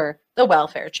called for the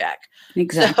welfare check.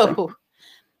 Exactly.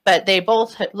 But they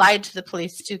both lied to the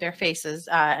police to their faces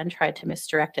and tried to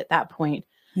misdirect at that point.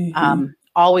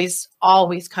 Always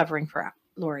covering for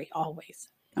Lori, always.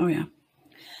 Oh, yeah.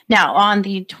 Now, on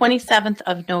the 27th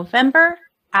of November,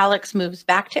 Alex moves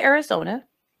back to Arizona.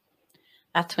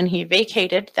 That's when he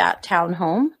vacated that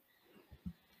townhome.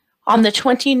 On the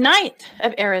 29th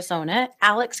of Arizona,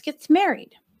 Alex gets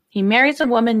married. He marries a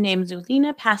woman named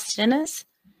Zulina Pastinas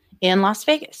in Las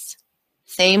Vegas.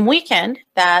 Same weekend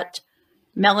that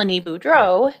Melanie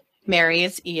Boudreau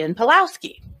marries Ian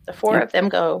Pulowski. The four of them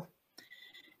go.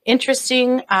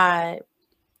 Interesting.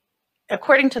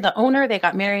 According to the owner, they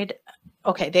got married.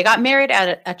 They got married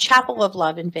at a chapel of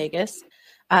love in Vegas.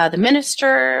 The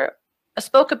minister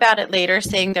spoke about it later,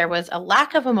 saying there was a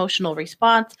lack of emotional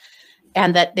response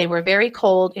and that they were very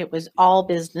cold. It was all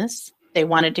business. They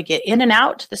wanted to get in and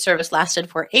out. The service lasted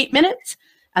for 8 minutes,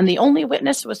 and the only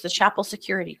witness was the chapel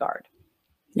security guard.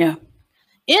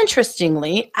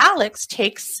 Interestingly, Alex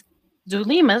takes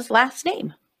Zulima's last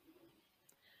name.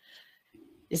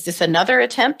 Is this another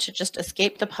attempt to just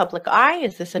escape the public eye?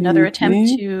 Is this another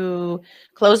attempt to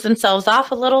close themselves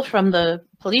off a little from the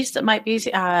police that might be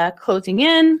closing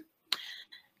in?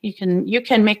 You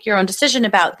can make your own decision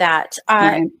about that.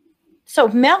 So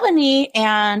Melanie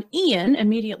and Ian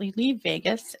immediately leave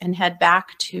Vegas and head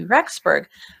back to Rexburg.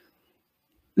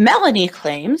 Melanie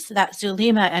claims that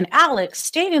Zulema and Alex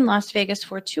stayed in Las Vegas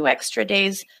for 2 extra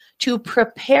days to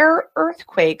prepare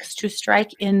earthquakes to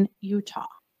strike in Utah.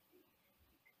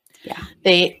 Yeah.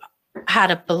 They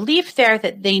had a belief there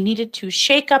that they needed to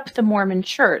shake up the Mormon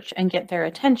church and get their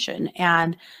attention.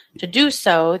 And to do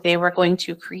so, they were going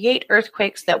to create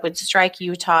earthquakes that would strike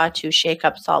Utah to shake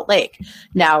up Salt Lake.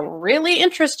 Now, really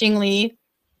interestingly,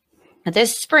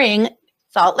 this spring,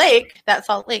 Salt Lake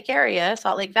area,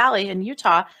 Salt Lake Valley in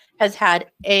Utah, has had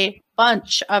a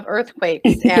bunch of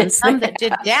earthquakes and some that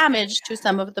did damage to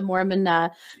some of the Mormon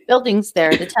buildings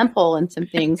there, the temple and some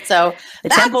things. So the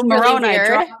temple Moroni really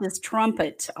dropped this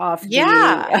trumpet off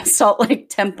the Salt Lake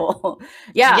temple.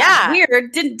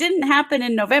 Weird. Didn't happen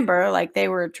in November like they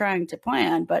were trying to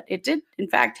plan, but it did in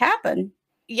fact happen.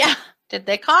 Yeah. Did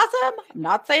they cause them? I'm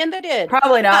not saying they did.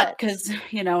 Probably not, because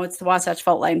it's the Wasatch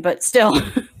Fault Line, but still.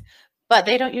 But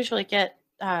they don't usually get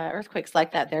earthquakes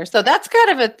like that there. So that's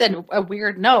kind of a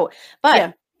weird note.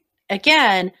 But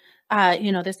again,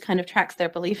 this kind of tracks their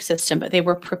belief system, but they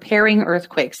were preparing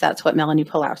earthquakes. That's what Melanie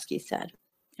Pulowski said.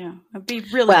 Yeah. I'd be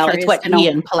really curious it's what to know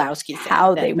Ian Pulowski said.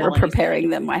 How they were preparing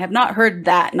them. I have not heard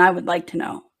that, and I would like to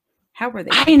know. How were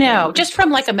they? I know. Just from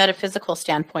like a metaphysical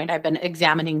standpoint, I've been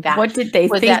examining that. What did they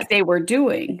think they were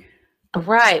doing?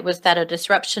 Right. Was that a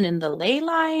disruption in the ley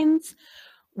lines?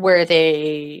 Were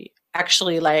they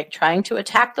actually like trying to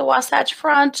attack the Wasatch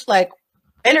Front, like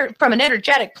from an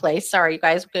energetic place? Sorry, you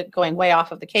guys, going way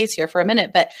off of the case here for a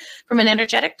minute, but from an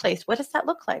energetic place, what does that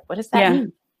look like? What does that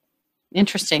mean?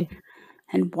 Interesting.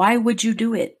 And why would you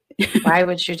do it? Why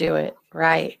would you do it?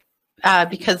 Right.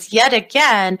 Because yet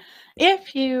again,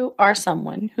 if you are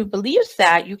someone who believes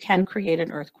that you can create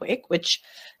an earthquake, which,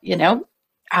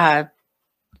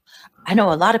 I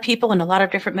know a lot of people in a lot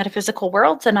of different metaphysical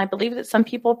worlds, and I believe that some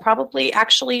people probably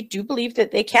actually do believe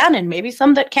that they can, and maybe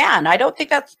some that can. I don't think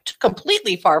that's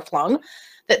completely far-flung,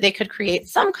 that they could create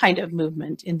some kind of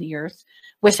movement in the earth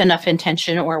with enough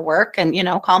intention or work. And,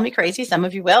 call me crazy, some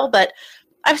of you will, but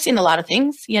I've seen a lot of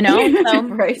things,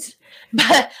 Right.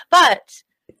 But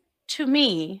to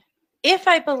me, if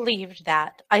I believed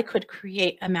that I could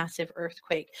create a massive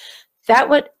earthquake,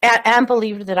 and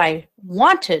believed that I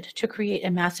wanted to create a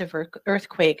massive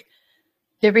earthquake,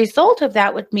 the result of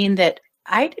that would mean that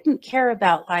I didn't care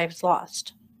about lives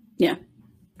lost. Yeah.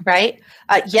 Right?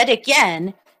 Yet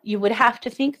again, you would have to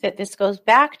think that this goes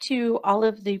back to all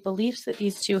of the beliefs that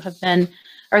these two have been,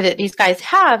 or that these guys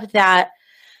have, that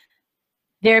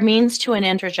their means to an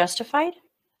end are justified,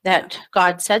 that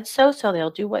God said so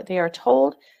they'll do what they are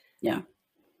told. Yeah.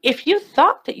 If you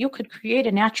thought that you could create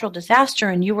a natural disaster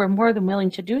and you were more than willing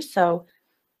to do so,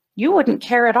 you wouldn't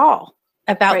care at all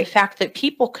about the fact that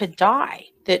people could die,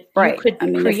 that you could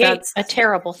create a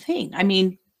terrible thing. I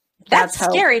mean, that's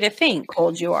scary to think.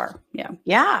 Cold you are. Yeah.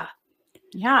 Yeah.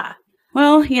 Yeah.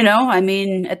 Well,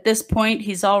 at this point,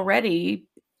 he's already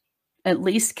at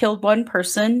least killed one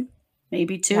person,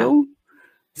 maybe two.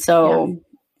 Yeah. So,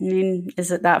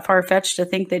 is it that far-fetched to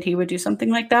think that he would do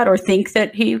something like that, or think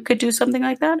that he could do something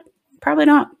like that? Probably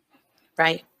not.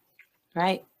 Right.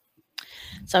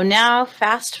 So now,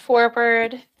 fast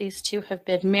forward, these two have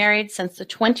been married since the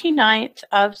 29th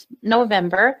of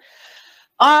November.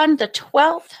 On the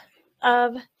 12th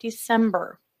of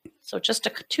December, so just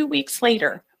 2 weeks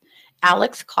later,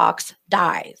 Alex Cox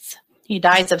dies. He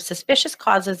dies of suspicious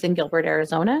causes in Gilbert,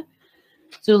 Arizona.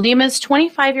 Zulema's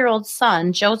 25-year-old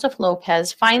son, Joseph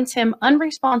Lopez, finds him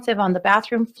unresponsive on the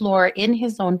bathroom floor in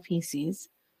his own feces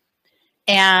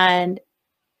and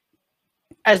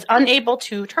is unable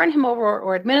to turn him over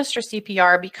or administer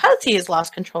CPR because he has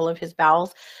lost control of his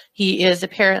bowels. He is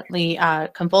apparently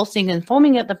convulsing and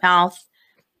foaming at the mouth.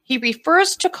 He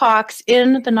refers to Cox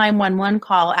in the 911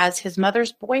 call as his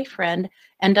mother's boyfriend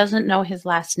and doesn't know his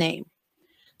last name.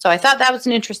 So I thought that was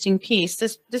an interesting piece.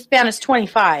 This man is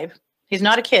 25. He's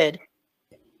not a kid.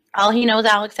 All he knows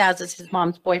Alex as is his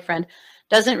mom's boyfriend.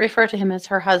 Doesn't refer to him as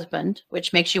her husband,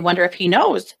 which makes you wonder if he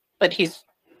knows, but he's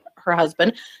her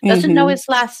husband. Doesn't know his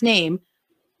last name.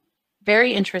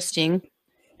 Very interesting.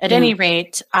 At any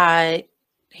rate,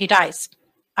 he dies.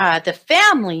 Their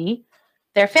family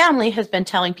has been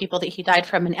telling people that he died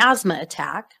from an asthma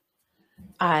attack.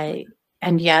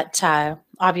 And yet,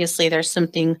 obviously, there's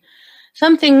something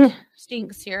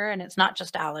stinks here, and it's not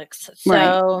just Alex.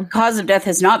 So cause of death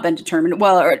has not been determined.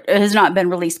 Well, or it has not been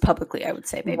released publicly, I would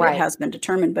say. Maybe it has been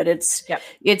determined, but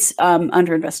it's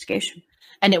under investigation.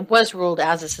 And it was ruled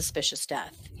as a suspicious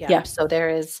death. Yeah. So there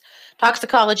is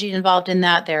toxicology involved in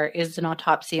that. There is an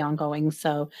autopsy ongoing.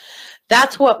 So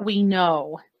that's what we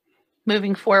know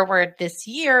moving forward this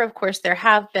year, of course, there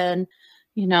have been,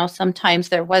 sometimes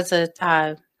there was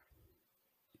a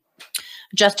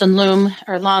Justin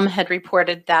Lum had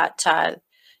reported that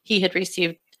he had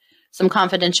received some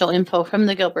confidential info from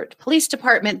the Gilbert Police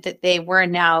Department that they were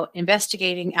now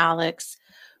investigating Alex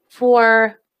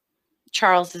for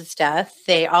Charles's death.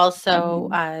 They also,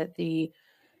 the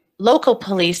local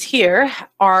police here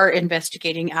are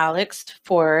investigating Alex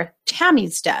for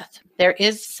Tammy's death. There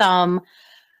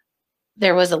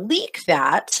was a leak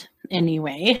that,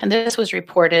 anyway, and this was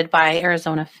reported by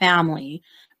Arizona Family.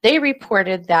 They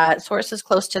reported that sources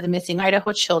close to the missing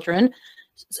Idaho children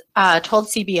told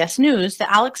CBS News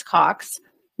that Alex Cox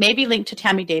may be linked to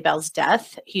Tammy Daybell's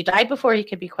death. He died before he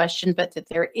could be questioned, but that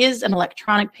there is an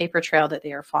electronic paper trail that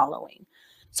they are following.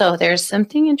 So there's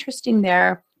something interesting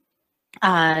there.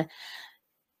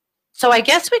 So I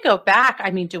guess we go back.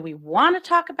 I mean, do we want to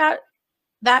talk about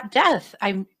that death?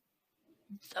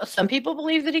 Some people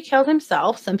believe that he killed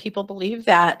himself. Some people believe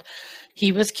that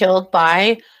he was killed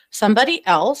by somebody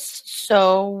else.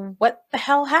 So what the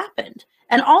hell happened?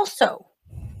 And also,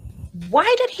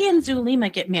 why did he and Zulema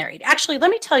get married? Actually,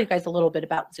 let me tell you guys a little bit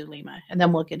about Zulema, and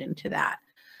then we'll get into that.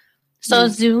 So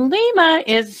Zulema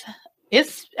is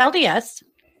LDS.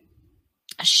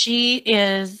 She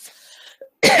is,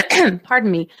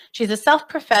 pardon me, she's a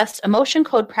self-professed emotion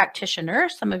code practitioner.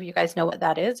 Some of you guys know what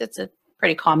that is. It's a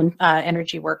pretty common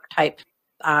energy work type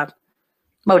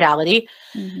modality.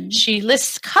 She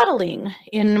lists cuddling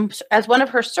as one of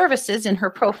her services in her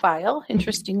profile,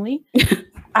 interestingly.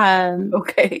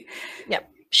 Okay. Yep.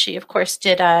 She, of course,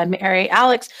 did marry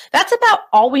Alex. That's about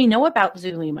all we know about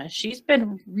Zulema. She's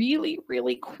been really,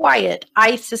 really quiet.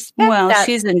 I suspect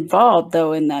she's involved,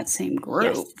 though, in that same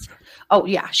group. Yes. Oh,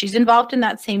 yeah. She's involved in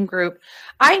that same group.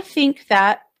 I think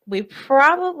that we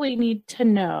probably need to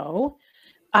know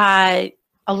a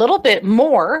little bit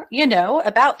more,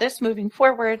 about this moving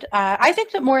forward. I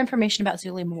think that more information about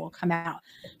Zulema will come out.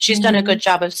 She's done a good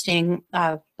job of staying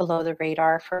below the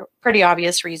radar for pretty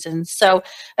obvious reasons. So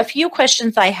a few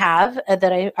questions I have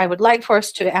that I would like for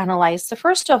us to analyze. The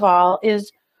first of all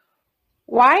is,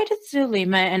 why did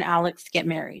Zulema and Alex get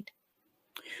married?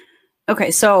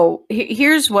 Okay, so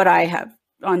here's what I have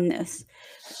on this.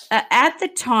 At the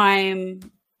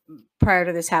time prior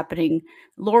to this happening,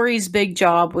 Lori's big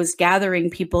job was gathering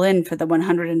people in for the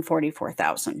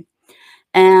 144,000.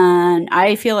 And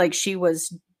I feel like she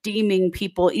was deeming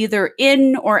people either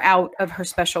in or out of her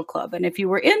special club. And if you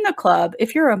were in the club,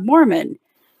 if you're a Mormon,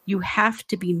 you have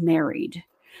to be married.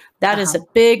 That is a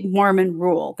big Mormon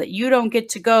rule, that you don't get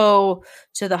to go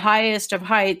to the highest of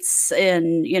heights,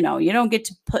 and you don't get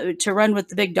to run with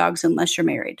the big dogs unless you're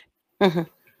married.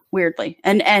 Weirdly,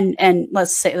 and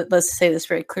let's say this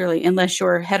very clearly, unless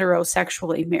you're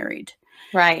heterosexually married,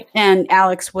 right? And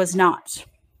Alex was not.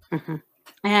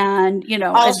 And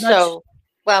also,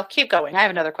 well, keep going. I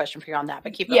have another question for you on that,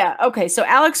 but keep going. Yeah. Okay. So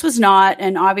Alex was not,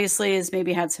 and obviously has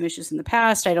maybe had some issues in the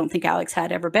past. I don't think Alex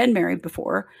had ever been married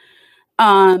before.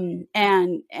 And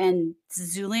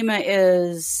Zulema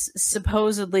is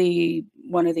supposedly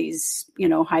one of these,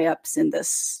 high ups in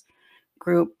this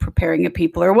group, preparing of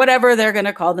people or whatever they're going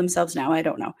to call themselves now. I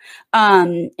don't know.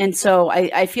 And so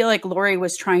I feel like Lori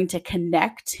was trying to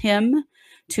connect him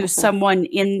to someone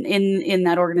in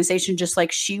that organization, just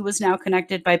like she was now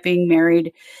connected by being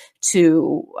married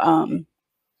to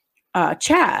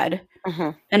Chad.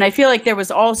 And I feel like there was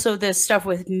also this stuff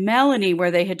with Melanie where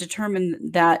they had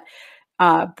determined that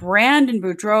Brandon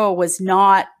Boudreaux was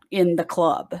not in the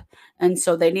club. And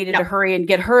so they needed to hurry and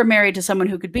get her married to someone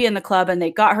who could be in the club. And they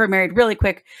got her married really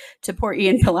quick to poor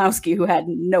Ian Pulowski, who had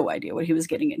no idea what he was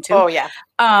getting into. Oh, yeah.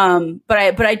 But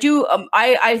I do,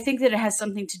 I think that it has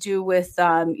something to do with,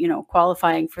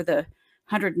 qualifying for the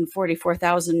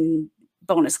 144,000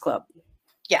 bonus club.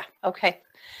 Yeah. Okay.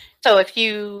 So a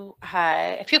few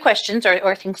questions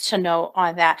or things to know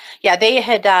on that. Yeah, they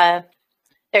had,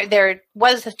 there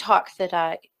was a talk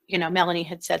that, Melanie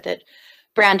had said that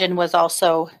Brandon was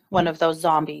also one of those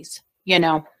zombies,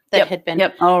 that had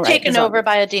been taken over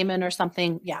by a demon or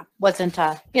something. Yeah. Wasn't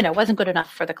good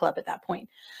enough for the club at that point.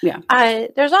 Yeah.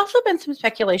 There's also been some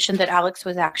speculation that Alex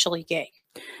was actually gay.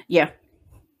 Yeah.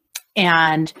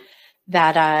 And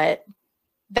that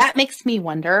makes me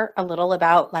wonder a little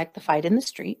about like the fight in the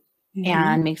street.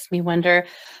 And makes me wonder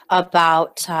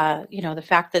about, the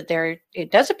fact that it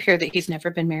does appear that he's never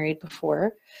been married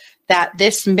before, that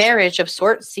this marriage of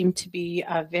sorts seemed to be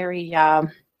a very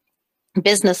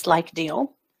business-like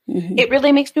deal. It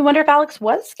really makes me wonder if Alex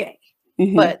was gay,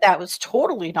 but that was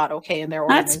totally not okay in their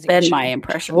organization. That's been my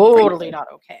impression. Totally not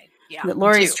okay. Yeah. That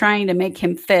Lori's trying to make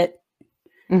him fit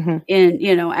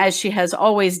in, as she has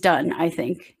always done, I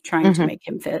think, trying to make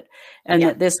him fit. And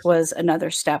that this was another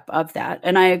step of that.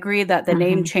 And I agree that the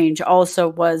name change also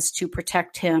was to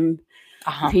protect him.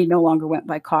 If he no longer went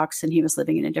by Cox and he was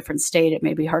living in a different state, it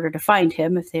may be harder to find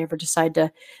him if they ever decide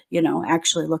to,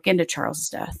 actually look into Charles's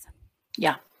death.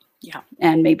 Yeah. Yeah.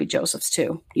 And maybe Joseph's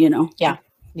too, Yeah.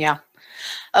 Yeah.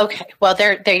 Okay. Well,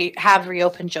 they have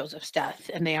reopened Joseph's death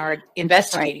and they are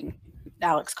investigating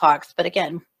Alex Cox. But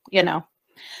again,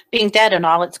 being dead and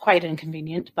all, it's quite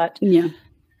inconvenient. But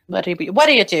what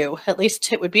do you do? At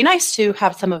least it would be nice to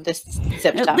have some of this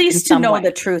zipped up. At least to know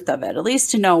the truth of it. At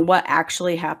least to know what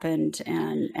actually happened,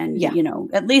 and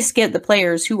at least get the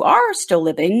players who are still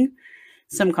living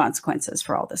some consequences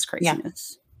for all this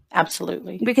craziness. Yeah,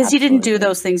 absolutely. Because he didn't do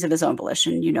those things of his own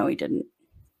volition. He didn't.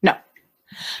 No.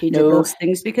 He did those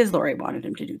things because Lori wanted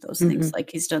him to do those things, like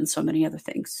he's done so many other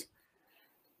things.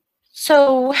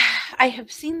 So I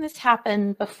have seen this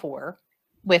happen before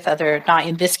with other, not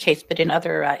in this case, but in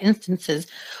other instances,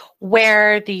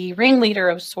 where the ringleader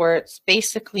of sorts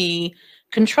basically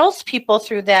controls people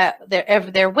through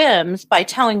their whims by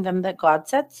telling them that God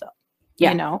said so.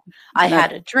 Yeah. I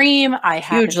had a dream. I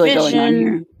had a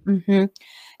vision. Going on here.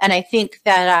 And I think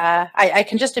that I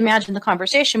can just imagine the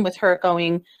conversation with her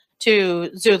going to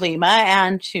Zulema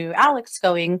and to Alex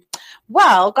going,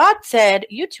 well, God said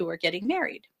you two are getting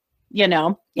married,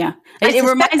 Yeah. It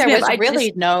reminds me there was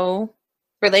really no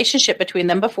relationship between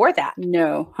them before that.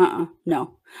 No.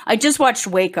 No. I just watched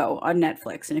Waco on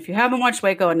Netflix. And if you haven't watched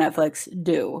Waco on Netflix,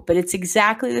 do. But it's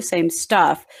exactly the same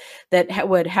stuff that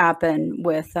would happen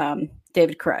with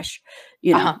David Koresh.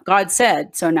 God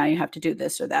said, so now you have to do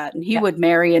this or that. And he would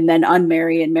marry and then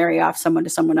unmarry and marry off someone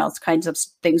to someone else, kinds of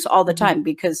things all the time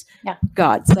because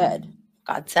God said.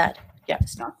 God said. Yeah.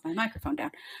 Just knocked my microphone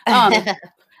down.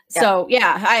 So,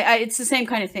 it's the same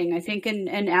kind of thing. I think,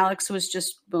 and Alex was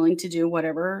just willing to do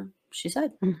whatever she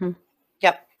said.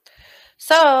 Yep.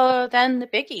 So then the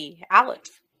biggie, Alex.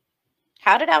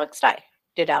 How did Alex die?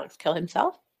 Did Alex kill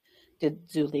himself? Did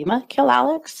Zulema kill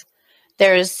Alex?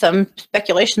 There's some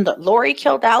speculation that Lori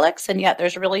killed Alex, and yet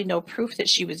there's really no proof that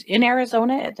she was in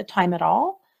Arizona at the time at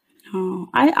all. Oh,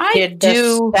 Did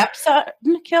the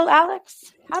stepson kill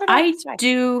Alex? I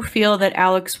do feel that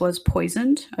Alex was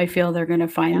poisoned. I feel they're going to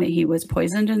find that he was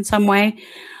poisoned in some way.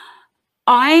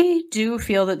 I do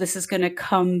feel that this is going to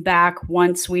come back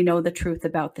once we know the truth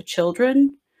about the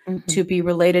children to be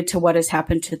related to what has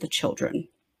happened to the children.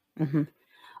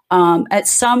 At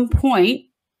some point,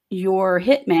 your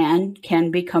hitman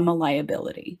can become a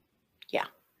liability. Yeah.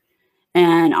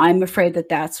 And I'm afraid that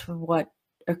that's what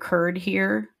occurred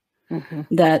here.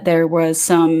 That there was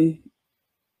some,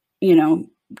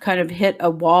 kind of hit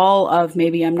a wall of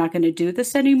maybe I'm not going to do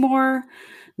this anymore.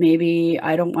 Maybe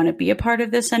I don't want to be a part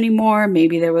of this anymore.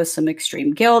 Maybe there was some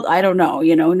extreme guilt. I don't know.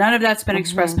 None of that's been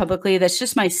expressed publicly. That's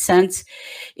just my sense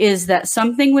is that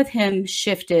something with him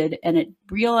shifted and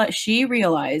she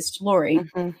realized, Lori,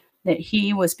 that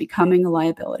he was becoming a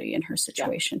liability in her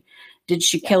situation. Did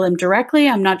she kill him directly?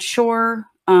 I'm not sure.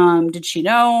 Did she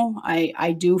know?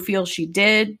 I do feel she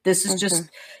did. This is just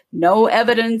no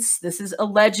evidence. This is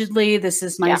allegedly. This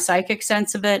is my psychic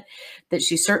sense of it, that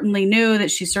she certainly knew,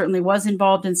 that she certainly was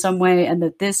involved in some way, and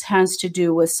that this has to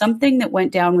do with something that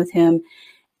went down with him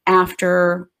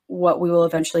after what we will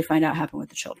eventually find out happened with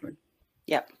the children.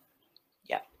 Yep.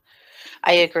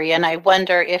 I agree. And I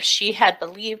wonder if she had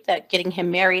believed that getting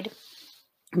him marrying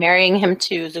him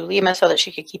to Zulema so that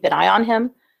she could keep an eye on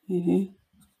him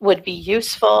would be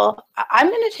useful. I'm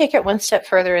going to take it one step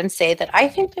further and say that I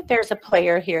think that there's a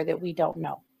player here that we don't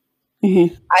know.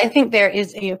 I think there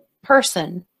is a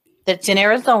person that's in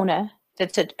Arizona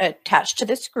that's attached to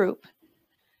this group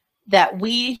that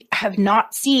we have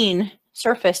not seen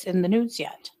surface in the news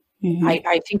yet.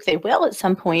 I think they will at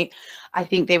some point. I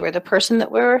think they were the person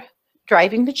that were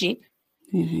driving the Jeep.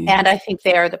 And I think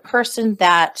they are the person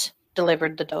that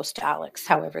delivered the dose to Alex,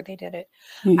 however they did it.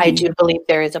 I do believe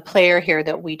there is a player here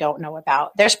that we don't know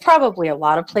about. There's probably a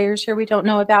lot of players here we don't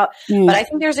know about, but I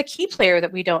think there's a key player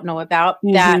that we don't know about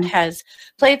that has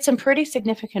played some pretty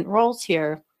significant roles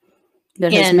here.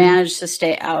 That has managed to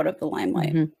stay out of the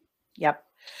limelight. Yep.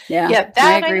 Yeah, that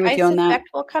I agree with you on that. I suspect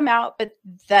will come out, but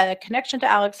the connection to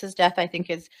Alex's death, I think,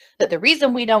 is that the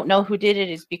reason we don't know who did it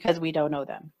is because we don't know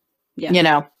them.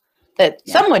 That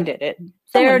someone did it.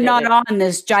 They're not on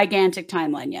this gigantic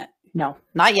timeline yet. No,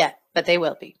 not yet, but they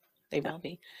will be. They will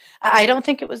be. I don't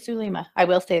think it was Zulema. I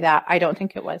will say that. I don't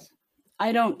think it was.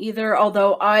 I don't either,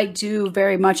 although I do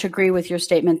very much agree with your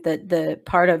statement that the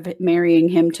part of marrying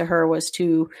him to her was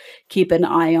to keep an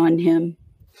eye on him.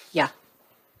 Yeah.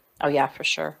 Oh, yeah, for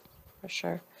sure. For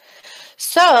sure.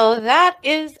 So that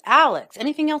is Alex.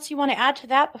 Anything else you want to add to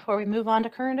that before we move on to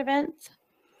current events?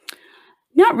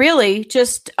 Not really.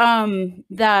 Just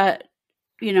that,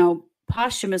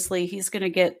 posthumously, he's going to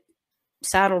get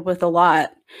saddled with a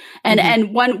lot.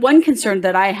 And one concern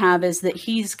that I have is that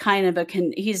he's kind of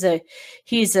he's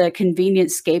a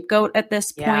convenient scapegoat at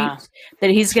this point,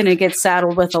 that he's going to get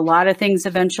saddled with a lot of things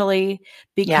eventually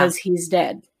because he's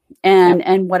dead.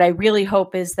 And what I really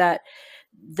hope is that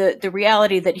the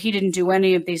reality that he didn't do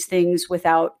any of these things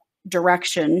without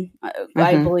direction,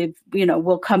 I believe,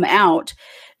 will come out,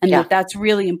 and that's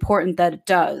really important that it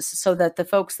does, so that the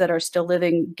folks that are still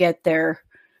living get their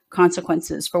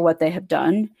consequences for what they have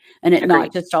done, and it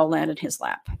not just all land in his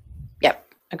lap.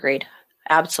 Yep. Agreed.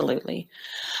 Absolutely.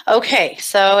 Okay.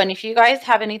 So, and if you guys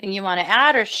have anything you want to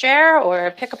add or share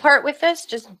or pick apart with this,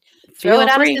 just throw it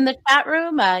at us in the chat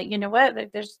room. You know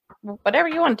what? There's whatever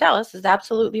you want to tell us is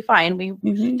absolutely fine. We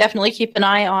definitely keep an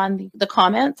eye on the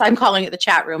comments. I'm calling it the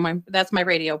chat room. That's my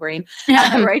radio brain.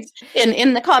 Right.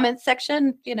 In the comments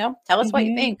section, tell us what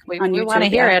you think. We want to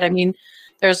hear it. I mean,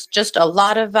 there's just a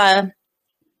lot of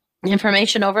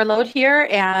information overload here,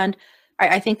 and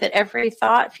I think that every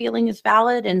thought, feeling is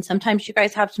valid, and sometimes you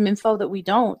guys have some info that we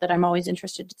don't, that I'm always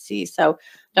interested to see, so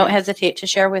don't hesitate to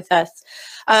share with us.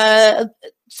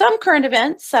 Some current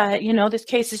events, this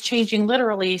case is changing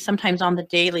literally sometimes on the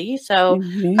daily, so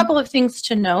a couple of things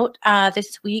to note.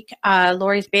 This week,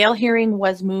 Lori's bail hearing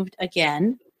was moved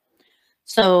again,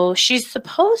 so she's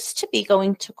supposed to be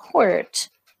going to court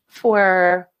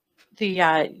for the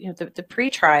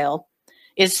pretrial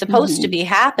is supposed to be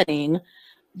happening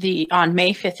on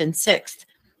May 5th and 6th.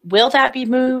 Will that be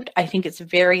moved? I think it's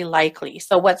very likely.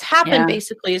 So what's happened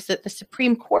basically is that the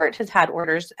Supreme Court has had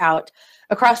orders out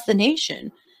across the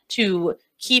nation to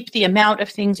keep the amount of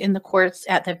things in the courts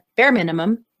at the bare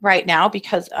minimum right now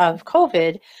because of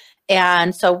COVID.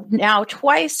 And so now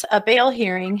twice a bail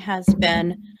hearing has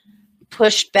been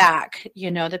pushed back.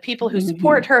 The people who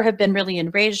support her have been really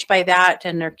enraged by that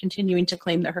and are continuing to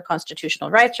claim that her constitutional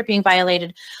rights are being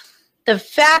violated. The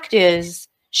fact is,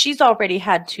 she's already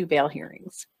had 2 bail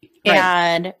hearings. Right.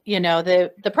 And,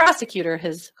 the prosecutor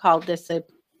has called this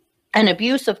an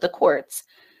abuse of the courts,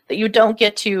 that you don't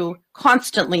get to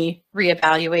constantly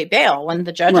reevaluate bail when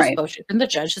the judge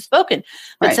has spoken.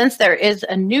 But since there is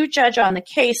a new judge on the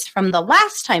case from the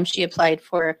last time she applied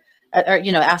for,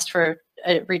 asked for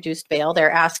a reduced bail,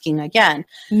 they're asking again.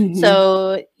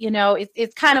 So,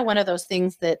 it's kind of one of those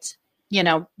things that,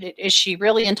 is she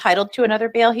really entitled to another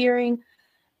bail hearing?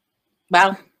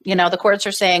 Well, the courts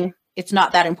are saying it's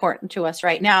not that important to us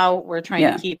right now. We're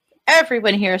trying to keep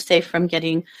everyone here safe from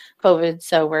getting COVID,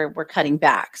 so we're cutting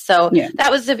back. So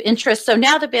that was of interest. So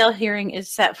now the bail hearing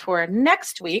is set for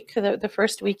next week, the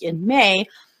first week in May,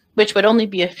 which would only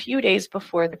be a few days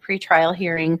before the pretrial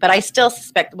hearing. But I still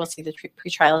suspect we'll see the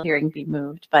pretrial hearing be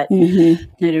moved. But I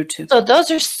do too. So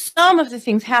those are some of the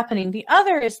things happening. The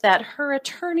other is that her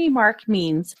attorney, Mark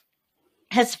Means,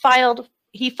 filed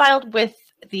with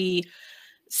the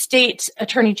state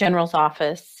attorney general's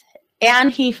office,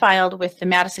 and he filed with the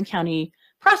Madison County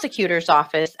prosecutor's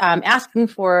office asking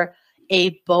for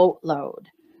a boatload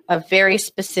of very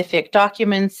specific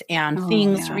documents and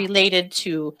things related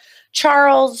to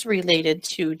Charles, related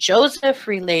to Joseph,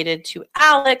 related to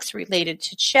Alex, related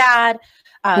to Chad.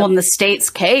 In the state's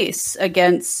case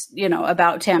against,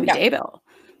 about Tammy Daybell.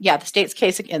 Yeah, the state's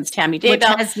case against Tammy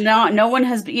Daybell. No one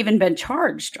has even been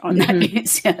charged on that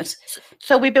case yet.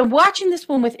 So we've been watching this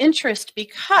one with interest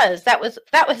because that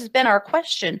has been our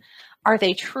question. Are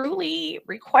they truly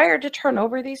required to turn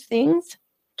over these things?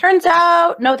 Turns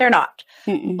out, no, they're not.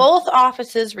 Both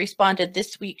offices responded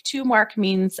this week to Mark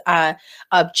Means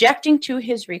objecting to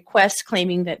his request,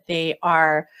 claiming that they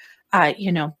are,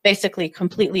 basically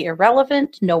completely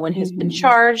irrelevant. No one has been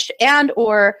charged, and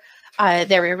or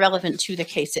they're irrelevant to the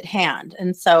case at hand.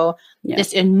 And so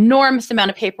this enormous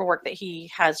amount of paperwork that he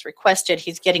has requested,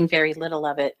 he's getting very little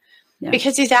of it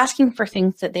because he's asking for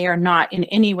things that they are not in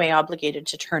any way obligated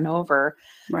to turn over,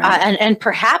 and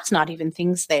perhaps not even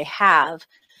things they have.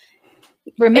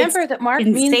 Remember that Mark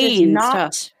Means is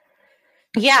not.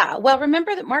 Yeah, well,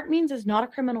 remember that Mark Means is not a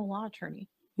criminal law attorney.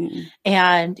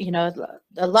 And,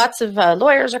 lots of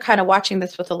lawyers are kind of watching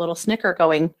this with a little snicker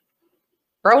going,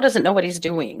 bro doesn't know what he's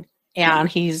doing. And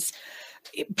he's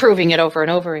proving it over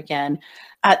and over again.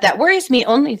 That worries me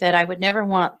only that I would never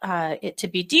want it to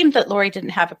be deemed that Lori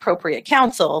didn't have appropriate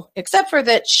counsel, except for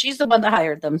that she's the one that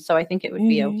hired them. So I think it would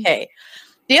be okay.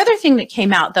 The other thing that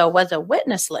came out, though, was a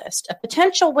witness list, a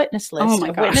potential witness list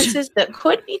of witnesses that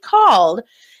could be called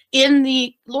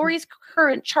in Lori's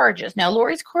current charges. Now,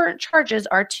 Lori's current charges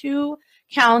are 2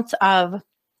 counts of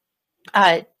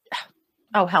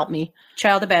Oh, help me.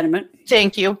 Child abandonment.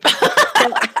 Thank you.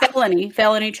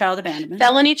 Felony child abandonment.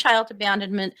 Felony child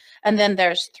abandonment. And then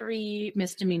there's 3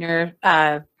 misdemeanor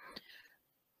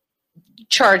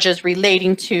charges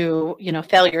relating to,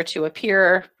 failure to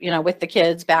appear, with the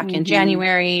kids back in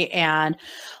January, and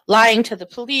lying to the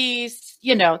police,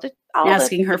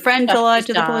 asking her friend to lie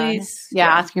to the police. Yeah,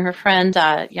 asking her friend,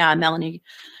 Melanie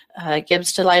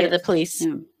Gibbs to lie to the police.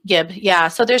 Gibb. Yeah.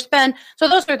 So those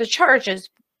are the charges.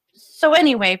 So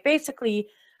anyway, basically,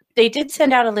 they did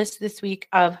send out a list this week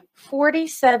of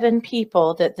 47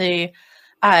 people that the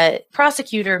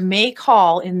prosecutor may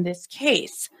call in this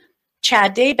case.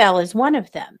 Chad Daybell is one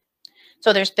of them.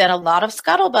 So there's been a lot of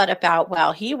scuttlebutt about,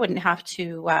 well, he wouldn't have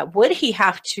to, would he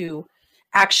have to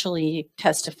actually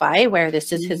testify where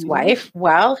this is his wife?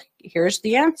 Well, here's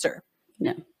the answer.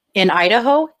 No. In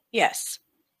Idaho, yes.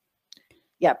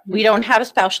 Yep. We don't have a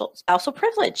spousal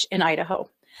privilege in Idaho.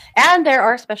 And there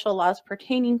are special laws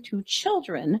pertaining to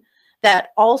children that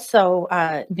also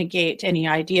negate any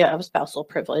idea of spousal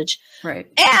privilege. Right.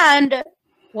 And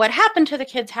what happened to the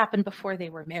kids happened before they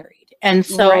were married. And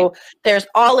so there's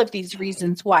all of these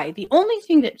reasons why. The only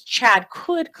thing that Chad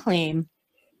could claim,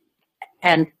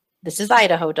 and this is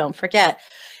Idaho, don't forget,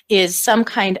 is some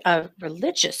kind of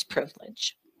religious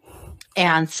privilege.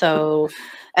 And so,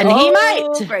 he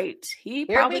might. Right. He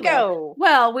Here probably we go.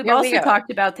 Well, we've also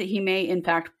talked about that he may, in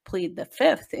fact, plead the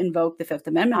Fifth, invoke the Fifth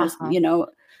Amendment,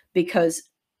 because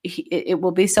it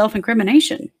will be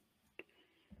self-incrimination.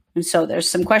 And so there's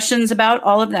some questions about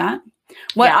all of that.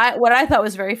 What I thought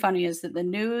was very funny is that the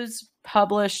news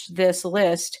published this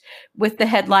list with the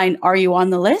headline, "Are you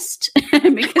on the list?"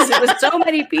 Because it was so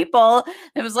many people.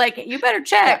 It was like, you better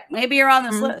check. Maybe you're on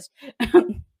this list.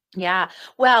 Yeah.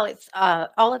 Well, it's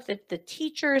all of the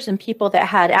teachers and people that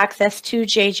had access to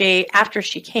JJ after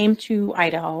she came to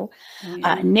Idaho,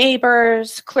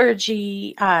 neighbors,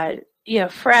 clergy,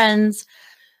 friends,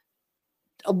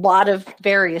 a lot of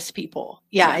various people.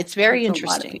 Yeah, it's very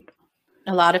interesting.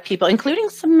 A lot of people, including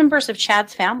some members of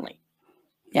Chad's family.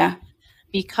 Yeah.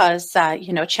 Because,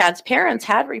 Chad's parents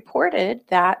had reported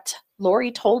that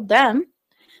Lori told them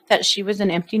that she was an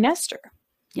empty nester.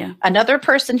 Yeah. Another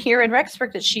person here in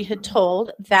Rexburg that she had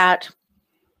told that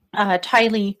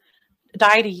Tylee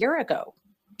died a year ago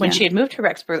when she had moved to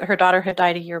Rexburg. Her daughter had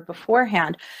died a year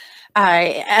beforehand.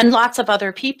 And lots of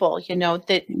other people,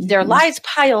 that their lies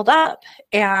piled up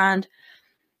and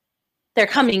they're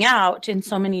coming out in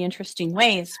so many interesting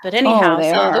ways. But anyhow,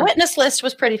 the witness list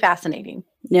was pretty fascinating.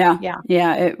 Yeah.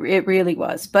 It really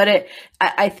was. But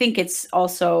I think it's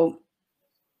also,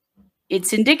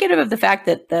 it's indicative of the fact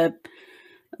that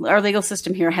our legal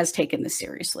system here has taken this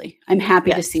seriously. I'm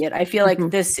happy to see it. I feel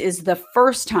like this is the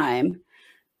first time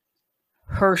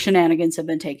her shenanigans have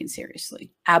been taken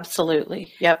seriously.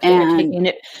 Absolutely. Yep. And taking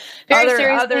it very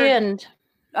seriously. And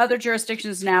other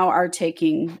jurisdictions now are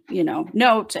taking,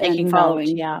 note and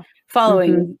following. Note,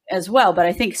 following as well. But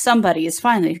I think somebody is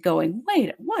finally going,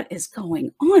 wait, what is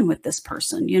going on with this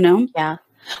person? Yeah.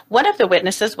 One of the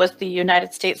witnesses was the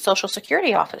United States Social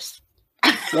Security Office.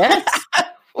 Yes.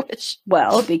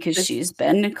 Because she's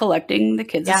been collecting the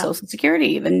kids' Social Security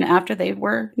even after they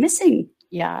were missing.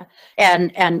 Yeah.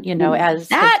 And as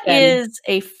that is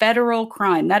a federal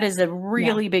crime. That is a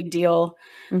really big deal.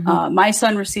 My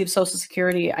son receives Social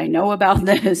Security. I know about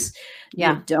this.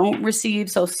 Yeah. You don't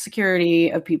receive Social Security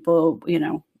of people,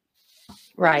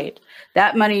 Right.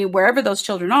 That money, wherever those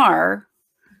children are,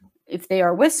 if they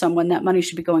are with someone, that money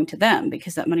should be going to them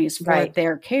because that money is for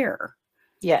their care.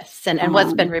 Yes. And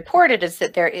what's been reported is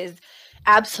that there is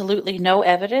absolutely no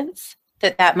evidence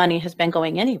that money has been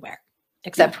going anywhere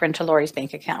except for into Lori's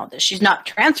bank account, that she's not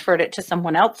transferred it to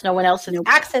someone else. No one else is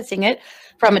accessing it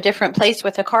from a different place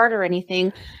with a card or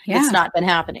anything. It's not been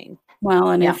happening. Well,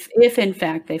 and if in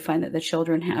fact they find that the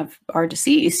children are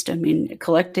deceased, I mean,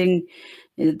 collecting,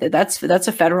 that's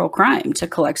a federal crime to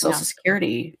collect Social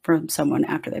Security from someone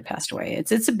after they passed away.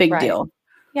 It's a big deal.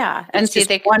 Yeah. And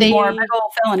it's one more big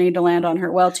old felony to land on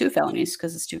her. Well, 2 felonies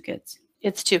because it's 2 kids.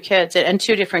 It's 2 kids and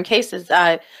 2 different cases.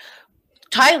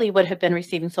 Tylee would have been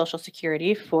receiving Social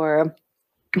Security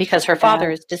because her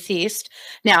father is deceased.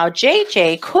 Now,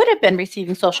 JJ could have been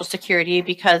receiving Social Security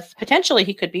because potentially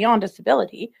he could be on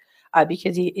disability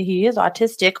because he is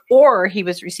autistic, or he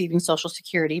was receiving Social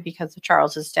Security because of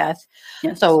Charles's death.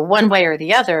 Yes. So one way or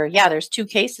the other, there's 2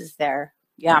 cases there.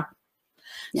 Yeah.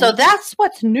 So that's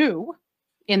what's new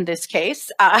in this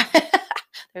case.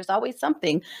 There's always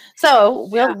something. So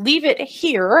we'll leave it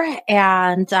here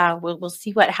and we'll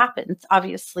see what happens.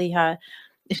 Obviously,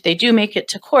 if they do make it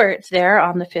to court there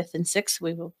on the 5th and 6th,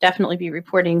 we will definitely be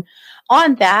reporting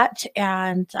on that.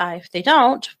 And if they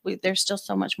don't, there's still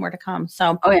so much more to come.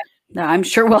 So, oh yeah, no, I'm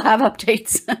sure we'll have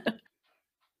updates.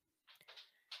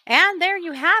 And there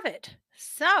you have it.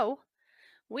 So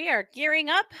we are gearing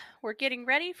up. We're getting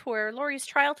ready for Lori's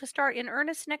trial to start in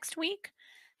earnest next week.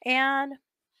 And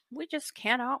we just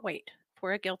cannot wait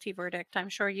for a guilty verdict. I'm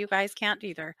sure you guys can't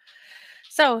either.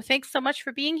 So thanks so much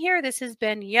for being here. This has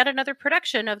been yet another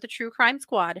production of the True Crime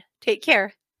Squad. Take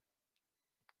care.